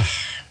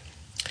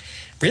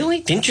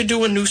 Really? Didn't you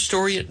do a new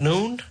story at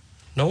noon?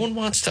 No one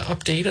wants to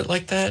update it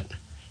like that?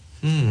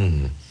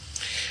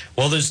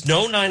 Well, there's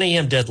no 9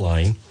 a.m.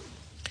 deadline.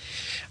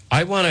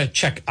 I want to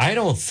check. I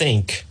don't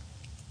think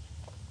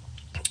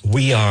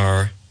we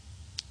are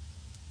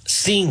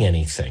seeing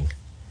anything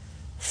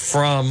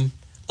from,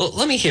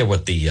 let me hear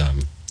what the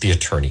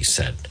attorney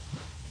said.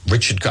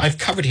 Richard, I've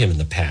covered him in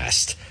the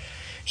past.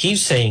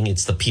 He's saying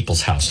it's the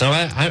people's house. Now,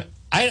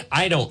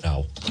 I don't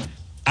know.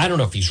 I don't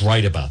know if he's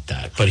right about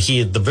that, but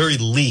he, at the very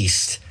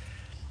least,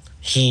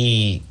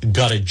 he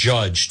got a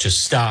judge to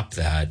stop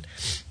that.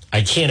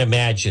 I can't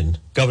imagine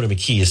Governor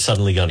McKee is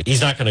suddenly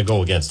he's not going to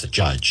go against a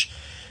judge.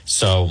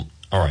 So,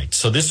 all right.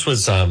 So this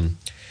was,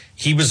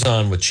 he was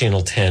on with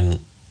Channel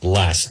 10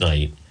 last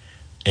night,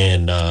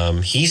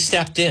 and he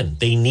stepped in.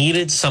 They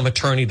needed some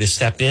attorney to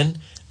step in,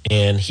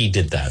 and he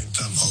did that.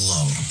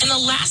 Alone. In a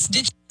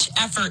last-ditch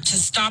effort to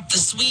stop the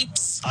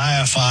sweeps, I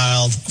have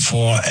filed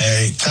for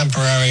a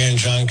temporary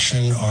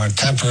injunction or a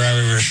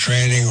temporary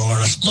restraining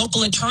order.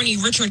 local attorney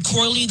Richard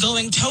Corley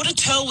going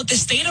toe-to-toe with the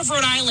state of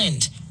Rhode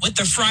Island. With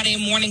the Friday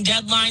morning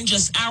deadline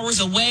just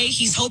hours away,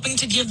 he's hoping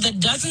to give the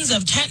dozens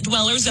of tent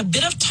dwellers a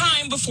bit of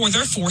time before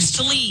they're forced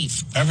to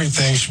leave.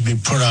 Everything should be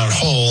put on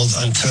hold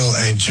until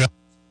a judge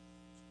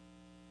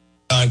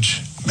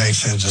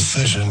makes a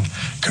decision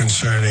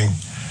concerning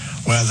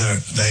whether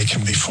they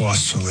can be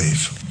forced to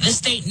leave. The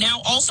state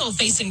now also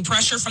facing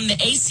pressure from the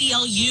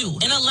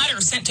ACLU. In a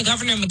letter sent to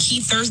Governor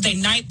McKee Thursday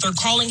night, they're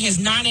calling his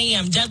 9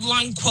 a.m.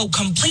 deadline, quote,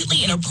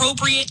 completely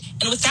inappropriate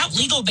and without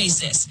legal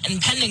basis. And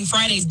pending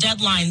Friday's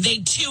deadline, they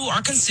too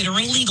are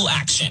considering legal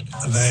action.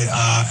 They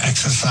are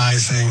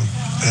exercising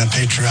their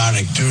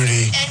patriotic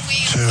duty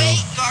to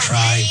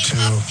try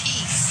to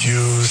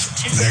use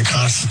their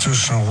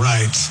constitutional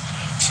rights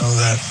so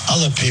that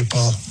other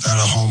people that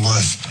are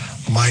homeless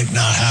might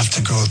not have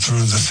to go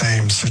through the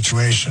same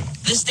situation.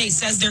 The state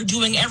says they're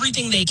doing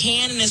everything they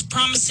can and is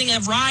promising a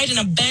ride and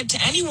a bed to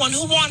anyone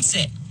who wants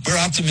it. We're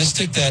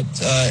optimistic that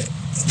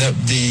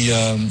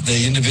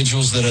the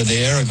individuals that are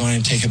there are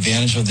going to take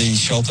advantage of the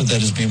shelter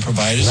that is being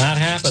provided. Not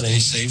happening.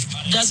 Stay safe.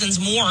 Dozens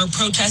more are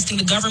protesting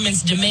the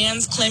government's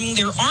demands, claiming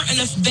there aren't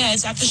enough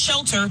beds at the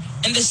shelter,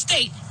 and the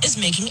state is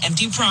making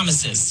empty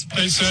promises.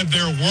 They said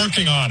they're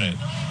working on it,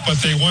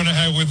 but they went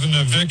ahead with an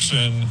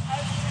eviction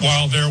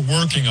while they're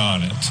working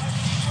on it.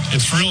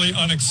 It's really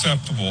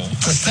unacceptable.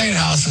 The State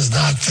House is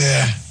not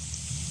their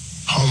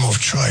home of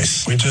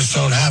choice. We just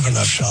don't have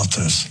enough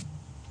shelters.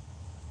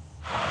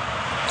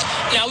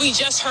 Now, we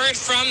just heard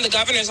from the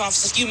governor's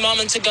office a few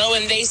moments ago,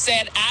 and they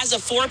said as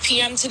of 4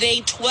 p.m.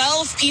 today,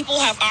 12 people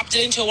have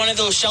opted into one of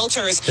those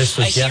shelters. This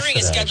was a hearing is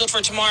yesterday. scheduled for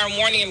tomorrow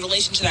morning in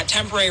relation to that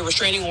temporary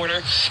restraining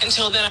order.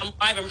 Until then, I'm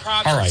live in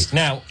Providence. All right.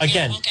 Now,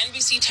 again,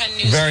 NBC 10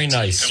 News. very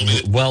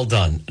nice. Well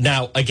done.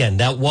 Now, again,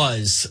 that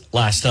was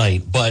last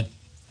night, but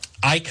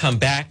I come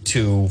back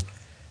to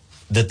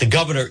that the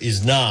governor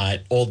is not,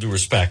 all due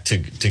respect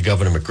to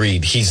Governor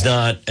McGreed, he's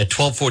not at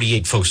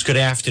 1248, folks. Good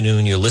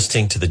afternoon. You're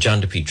listening to the John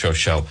DePietro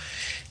Show.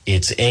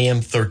 It's AM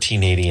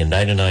 1380 and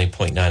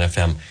 99.9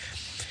 FM.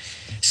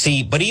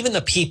 See, but even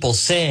the people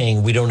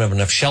saying we don't have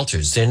enough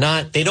shelters, they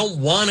don't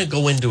want to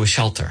go into a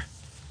shelter.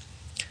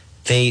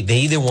 They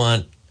either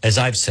want, as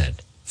I've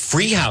said,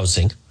 free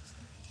housing,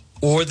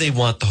 or they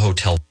want the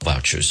hotel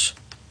vouchers.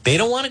 They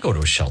don't want to go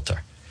to a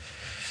shelter.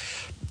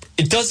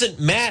 It doesn't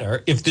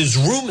matter if there's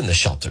room in the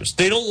shelters.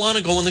 They don't want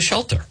to go in the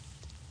shelter.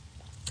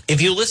 If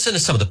you listen to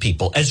some of the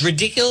people, as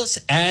ridiculous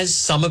as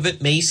some of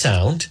it may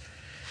sound,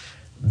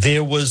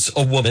 there was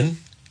a woman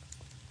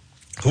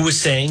who was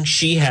saying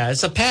she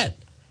has a pet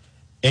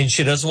and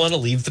she doesn't want to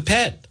leave the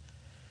pet.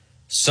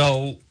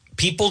 So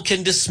people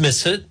can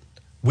dismiss it.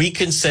 We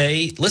can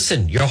say,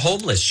 listen, you're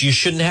homeless. You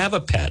shouldn't have a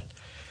pet.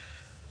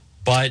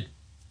 But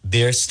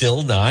they're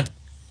still not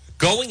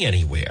going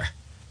anywhere.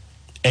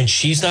 And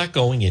she's not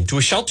going into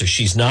a shelter.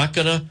 She's not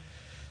going to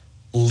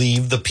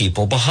leave the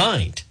people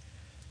behind,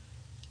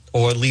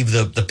 or leave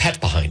the pet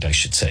behind, I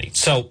should say.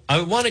 So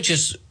I want to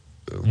just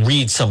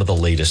read some of the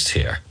latest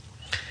here.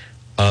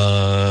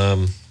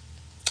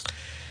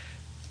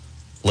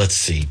 Let's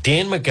see.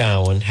 Dan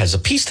McGowan has a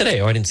piece today.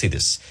 Oh, I didn't see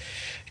this.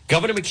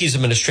 Governor McKee's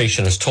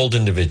administration has told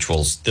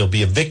individuals they'll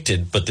be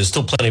evicted, but there's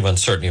still plenty of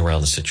uncertainty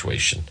around the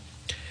situation.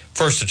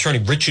 First, Attorney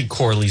Richard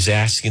Corley's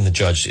asking the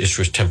judge to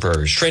issue a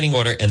temporary restraining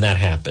order, and that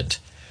happened.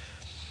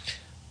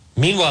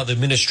 Meanwhile, the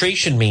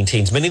administration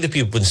maintains many of the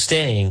people who've been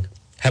staying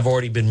have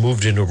already been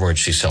moved into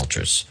emergency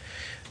shelters.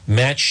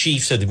 Matt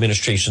Schief said the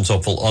administration's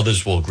hopeful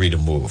others will agree to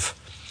move.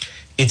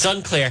 It's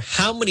unclear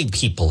how many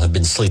people have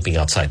been sleeping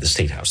outside the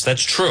State House.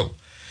 That's true.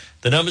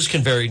 The numbers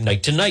can vary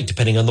night to night,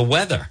 depending on the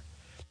weather.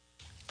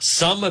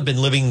 Some have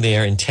been living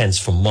there in tents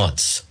for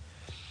months.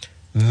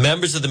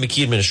 Members of the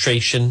McKee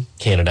administration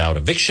handed out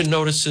eviction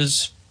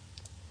notices.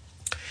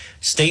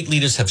 State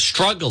leaders have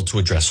struggled to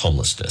address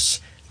homelessness,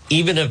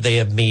 even if they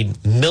have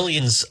made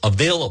millions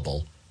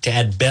available to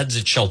add beds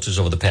at shelters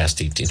over the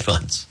past 18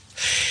 months.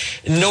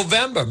 In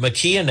November,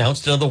 McKee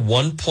announced another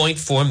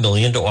 $1.4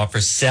 million to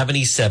offer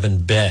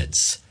 77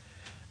 beds.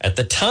 At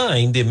the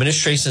time, the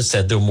administration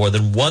said there were more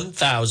than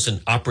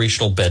 1,000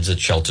 operational beds at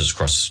shelters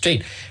across the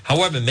state.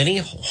 However, many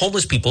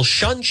homeless people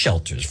shun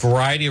shelters for a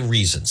variety of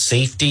reasons.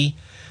 Safety,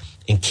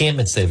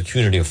 encampments, they have a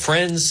community of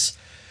friends.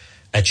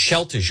 At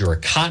shelters, you're a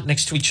cot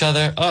next to each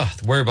other.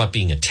 Worry about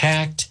being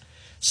attacked.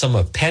 Some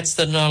have pets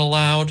that are not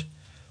allowed.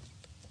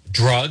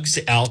 drugs,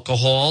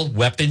 alcohol,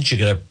 weapons. You're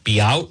going to be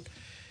out.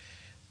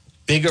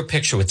 Bigger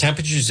picture, with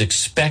temperatures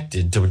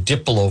expected to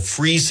dip below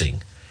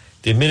freezing,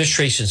 the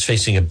administration is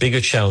facing a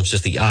bigger challenge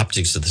as the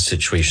optics of the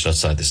situation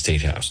outside the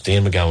State House.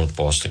 Dan McGowan with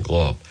Boston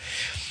Globe.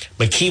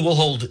 McKee will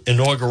hold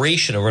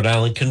inauguration at Rhode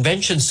Island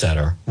Convention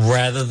Center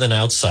rather than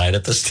outside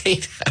at the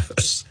State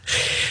House.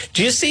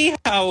 Do you see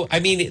how,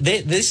 I mean,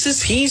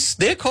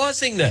 they're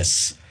causing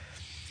this.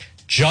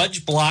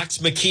 Judge blocks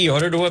McKee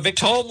order to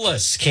evict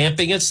homeless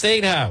camping at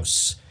State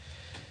House.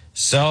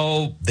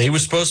 So they were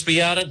supposed to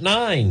be out at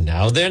 9.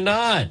 Now they're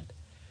not.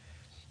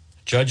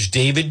 Judge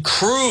David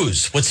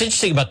Cruz. What's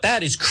interesting about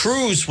that is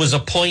Cruz was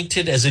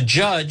appointed as a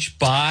judge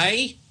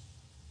by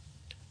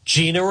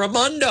Gina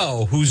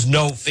Raimondo, who's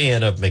no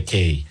fan of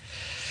McKee.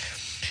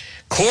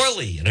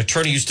 Corley, an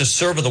attorney who used to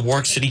serve on the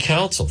Warwick City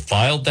Council,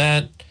 filed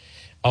that.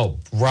 Oh,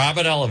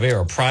 Robert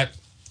Oliveira,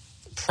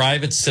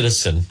 private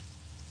citizen,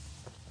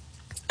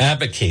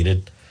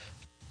 advocated,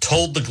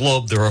 told the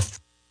Globe there are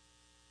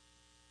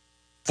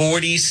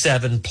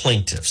 47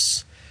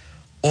 plaintiffs,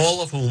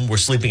 all of whom were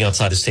sleeping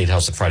outside the State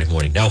House on Friday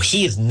morning. Now,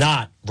 he is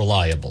not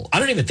reliable. I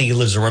don't even think he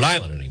lives in Rhode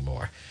Island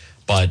anymore.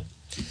 But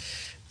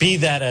be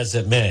that as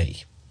it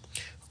may,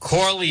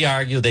 Corley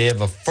argued they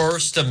have a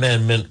First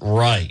Amendment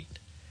right.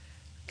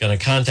 Going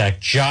to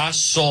contact Josh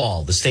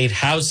Saul, the state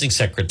housing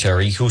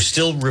secretary, who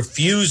still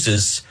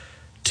refuses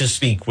to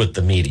speak with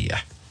the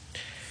media.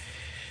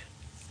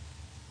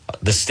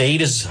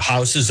 The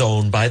house is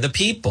owned by the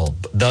people.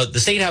 The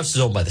State House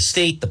is owned by the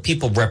state. The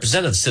people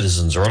represent the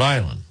citizens of Rhode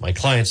Island. My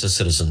clients are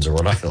citizens of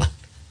Rhode Island.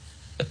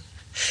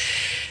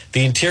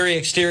 The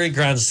exterior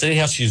grounds of the State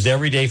House used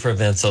every day for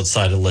events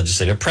outside of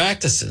legislative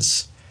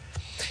practices.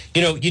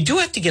 You know, you do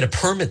have to get a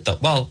permit, though.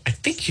 Well, I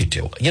think you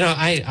do. You know,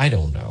 I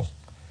don't know.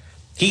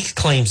 He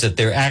claims that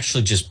they're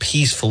actually just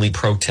peacefully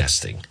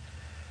protesting.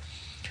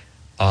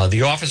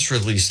 The office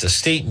released a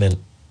statement,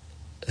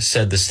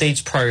 said the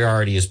state's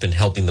priority has been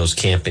helping those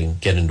camping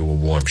get into a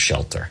warm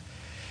shelter.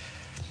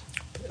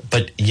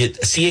 But you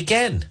see,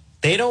 again,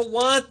 they don't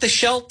want the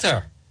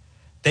shelter.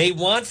 They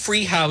want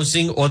free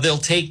housing, or they'll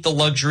take the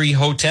luxury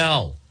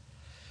hotel.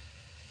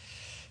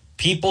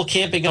 People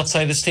camping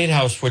outside the State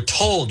House were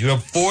told you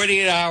have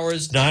 48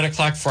 hours, 9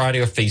 o'clock Friday,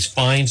 or face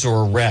fines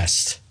or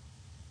arrest.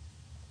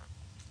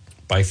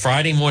 By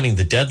Friday morning,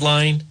 the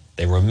deadline,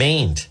 they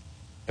remained,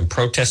 and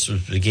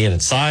protesters began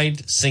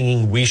inside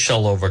singing "We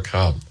Shall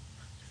Overcome."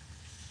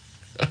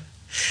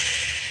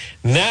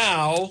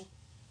 Now,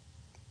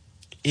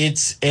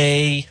 it's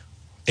a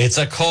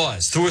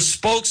cause. Through a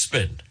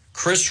spokesman,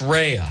 Chris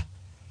Rea,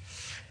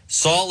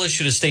 Saul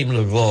issued a statement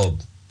to the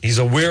Globe. He's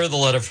aware of the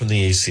letter from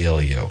the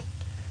ACLU.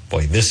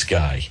 Boy, this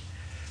guy,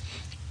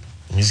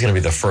 he's going to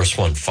be the first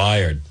one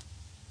fired.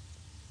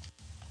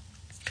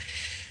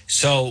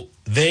 So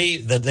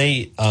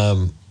they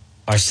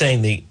are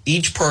saying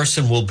each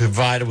person will be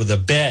provided with a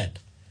bed.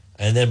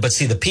 But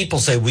see, the people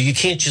say, well, you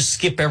can't just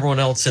skip everyone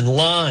else in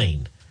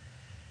line.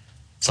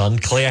 It's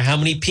unclear how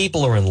many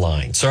people are in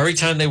line. So every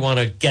time they want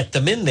to get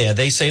them in there,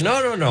 they say,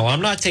 no,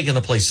 I'm not taking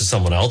the place of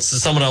someone else.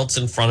 There's someone else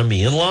in front of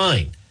me in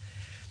line.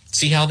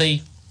 See how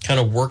they kind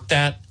of work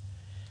that?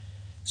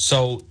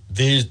 So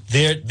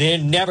they're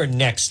never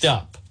next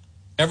up.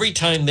 Every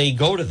time they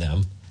go to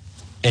them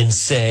and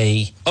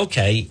say,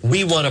 okay,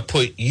 we want to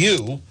put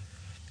you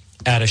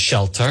at a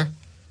shelter,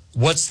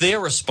 what's their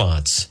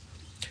response?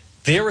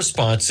 Their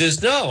response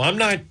is, no, I'm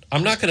not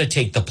going to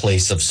take the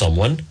place of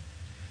someone.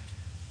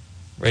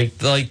 Right?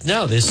 Like,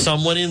 no, there's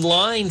someone in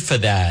line for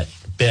that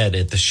bed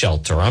at the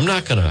shelter. I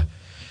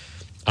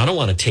don't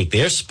want to take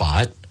their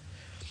spot.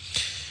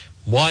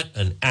 What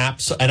an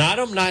absolute, and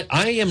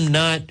I am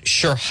not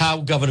sure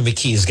how Governor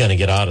McKee is going to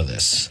get out of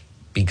this,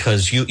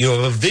 because you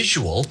have a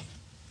visual,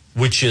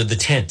 which are the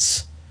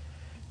tents.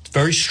 It's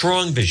very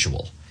strong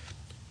visual.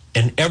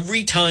 And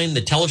every time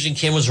the television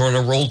cameras are on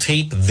a roll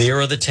tape, there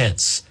are the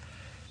tents.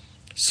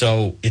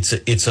 So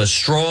it's a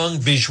strong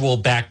visual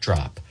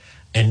backdrop.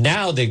 And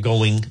now they're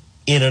going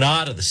in and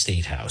out of the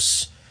State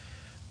House.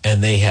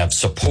 And they have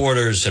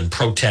supporters and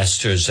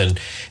protesters. And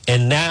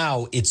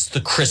now it's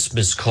the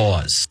Christmas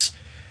cause.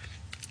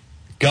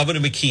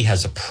 Governor McKee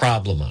has a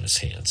problem on his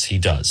hands. He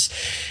does.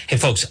 Hey,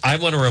 folks, I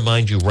want to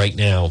remind you right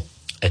now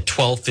at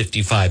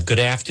 12:55, good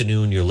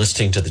afternoon. You're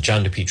listening to the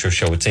John DePietro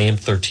Show. It's AM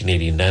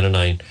 1380 and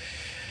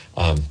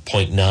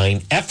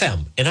 99.9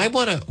 FM. And I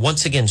want to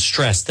once again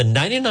stress the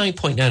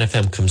 99.9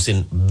 FM comes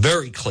in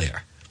very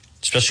clear,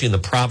 especially in the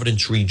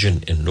Providence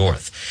region and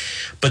north.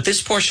 But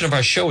this portion of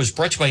our show is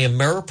brought to you by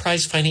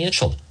Ameriprise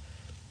Financial.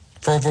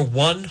 For over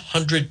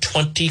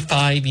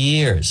 125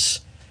 years,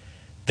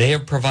 they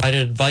have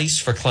provided advice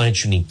for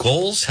clients' unique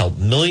goals, help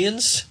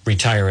millions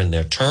retire in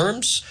their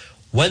terms,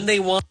 when they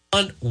want,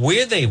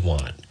 where they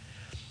want.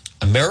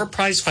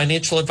 Ameriprise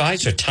Financial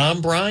Advisor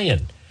Tom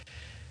Bryan,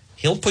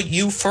 he'll put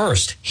you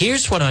first.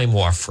 Here's what I'm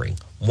offering.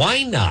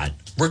 Why not,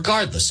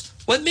 regardless,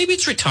 well, maybe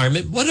it's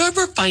retirement,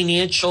 whatever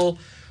financial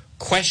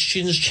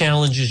questions,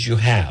 challenges you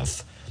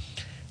have,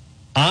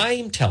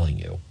 I'm telling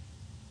you,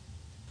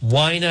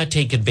 why not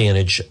take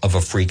advantage of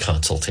a free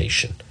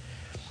consultation?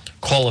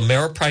 Call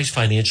Ameriprise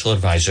Financial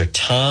Advisor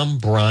Tom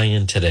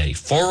Bryan today,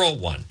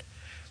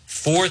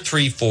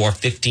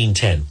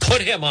 401-434-1510.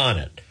 Put him on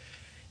it.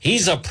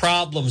 He's a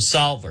problem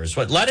solver.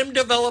 But let him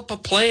develop a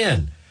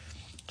plan.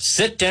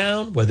 Sit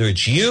down, whether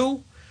it's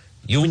you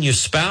and your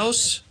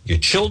spouse, your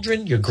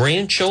children, your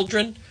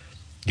grandchildren,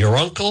 your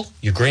uncle,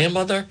 your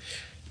grandmother.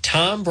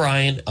 Tom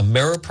Bryan,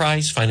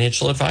 Ameriprise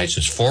Financial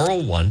Advisors,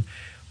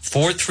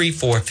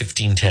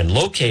 401-434-1510.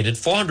 Located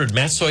 400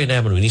 Massasoit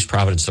Avenue in East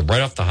Providence,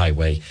 right off the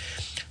highway.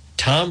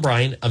 Tom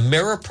Bryan,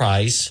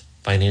 Ameriprise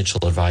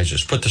Financial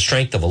Advisors. Put the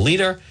strength of a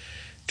leader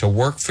to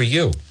work for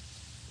you.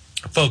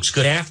 Folks,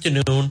 good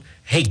afternoon.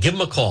 Hey, give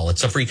them a call.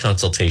 It's a free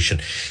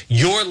consultation.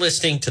 You're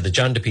listening to the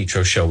John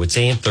DePietro Show. It's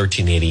AM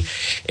 1380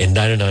 and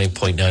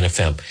 99.9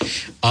 FM.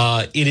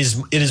 It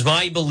is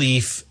my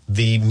belief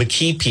the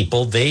McKee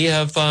people, they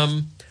have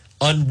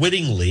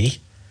unwittingly,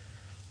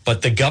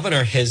 but the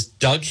governor has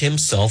dug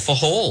himself a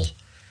hole.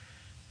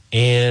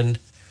 And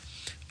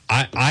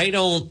I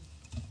don't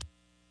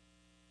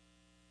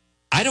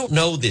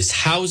know this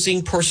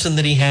housing person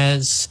that he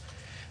has.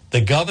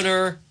 The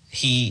governor,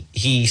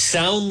 he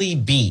soundly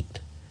beat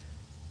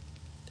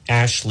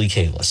Ashley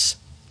Kalus.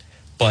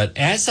 But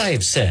as I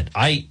have said,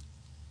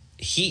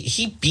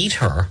 he beat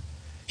her.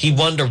 He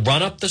wanted to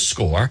run up the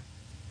score.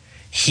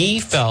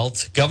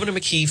 Governor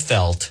McKee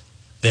felt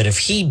that if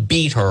he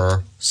beat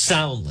her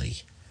soundly,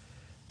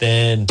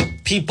 then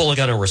people are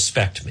going to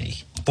respect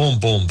me. Boom,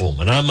 boom, boom.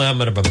 And I'm going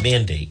to have a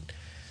mandate.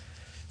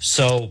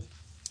 So,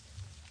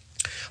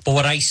 but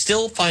what I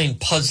still find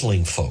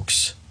puzzling,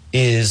 folks,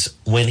 is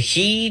when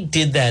he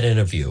did that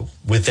interview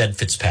with Ed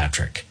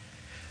Fitzpatrick,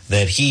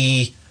 that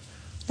he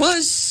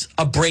was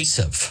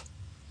abrasive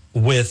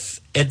with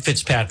Ed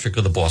Fitzpatrick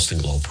of the Boston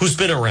Globe, who's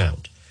been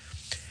around,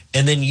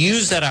 and then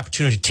used that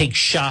opportunity to take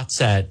shots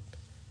at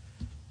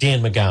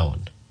Dan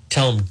McGowan.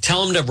 Tell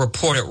him to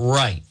report it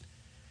right.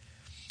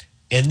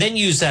 And then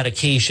use that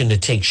occasion to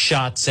take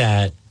shots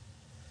at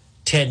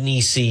Ted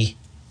Nesi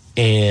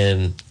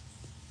and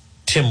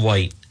Tim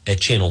White at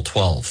Channel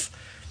 12.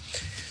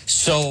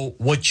 So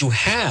what you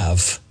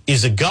have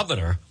is a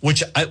governor,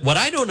 what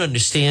I don't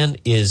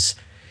understand is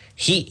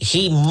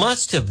he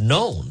must have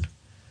known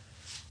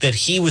that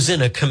he was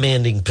in a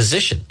commanding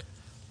position,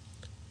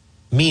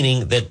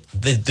 meaning that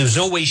there's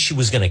no way she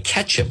was going to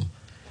catch him.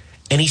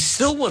 And he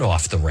still went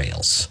off the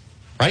rails,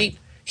 right?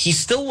 He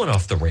still went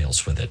off the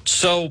rails with it.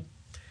 So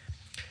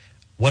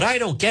what I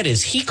don't get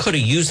is he could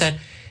have used that.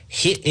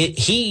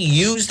 He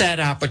used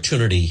that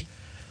opportunity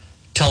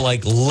to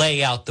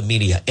lay out the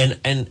media.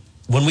 And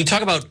when we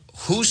talk about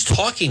who's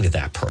talking to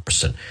that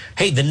person,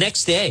 hey, the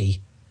next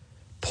day,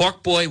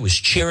 Pork Boy was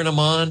cheering him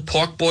on.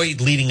 Pork Boy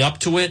leading up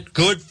to it.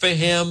 Good for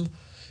him.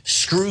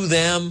 Screw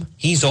them.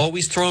 He's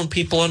always throwing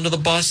people under the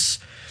bus.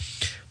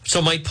 So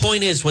my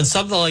point is, when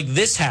something like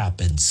this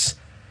happens,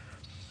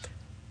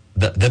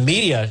 the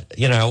media,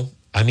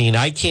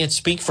 I can't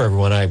speak for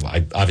everyone. I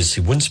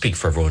obviously wouldn't speak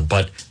for everyone,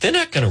 but they're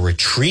not going to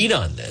retreat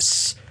on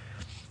this.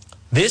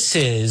 This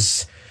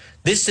is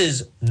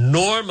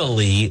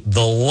normally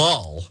the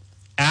lull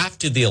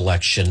after the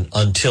election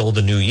until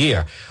the new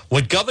year.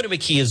 What Governor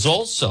McKee is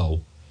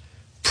also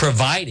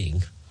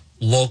providing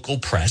local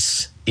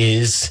press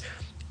is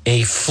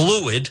a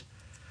fluid,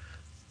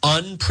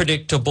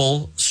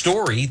 unpredictable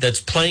story that's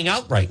playing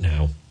out right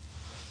now.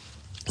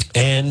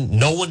 And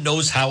no one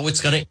knows how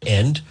it's going to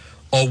end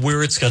or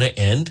where it's going to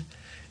end.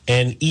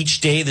 And each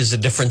day there's a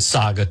different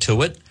saga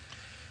to it.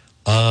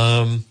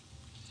 And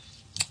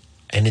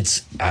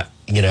it's,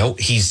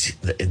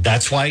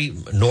 that's why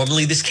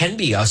normally this can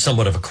be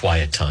somewhat of a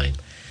quiet time.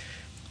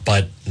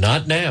 But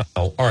not now.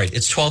 All right,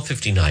 it's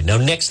 12:59. Now,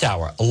 next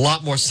hour, a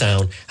lot more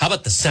sound. How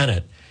about the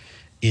Senate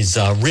is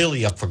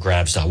really up for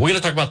grabs now? We're going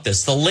to talk about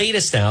this. The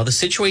latest now, the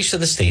situation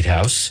in the State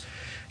House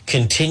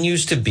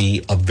continues to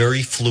be a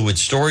very fluid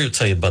story. We'll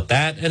tell you about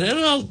that. And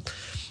then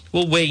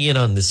we'll weigh in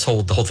on the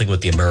whole thing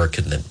with the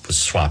American that was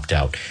swapped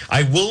out.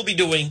 I will be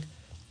doing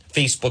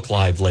Facebook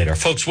Live later.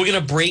 Folks, we're going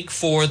to break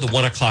for the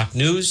 1 o'clock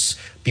news.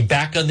 Be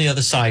back on the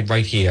other side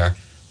right here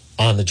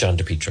on the John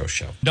DePietro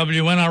Show.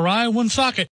 WNRI, Woonsocket.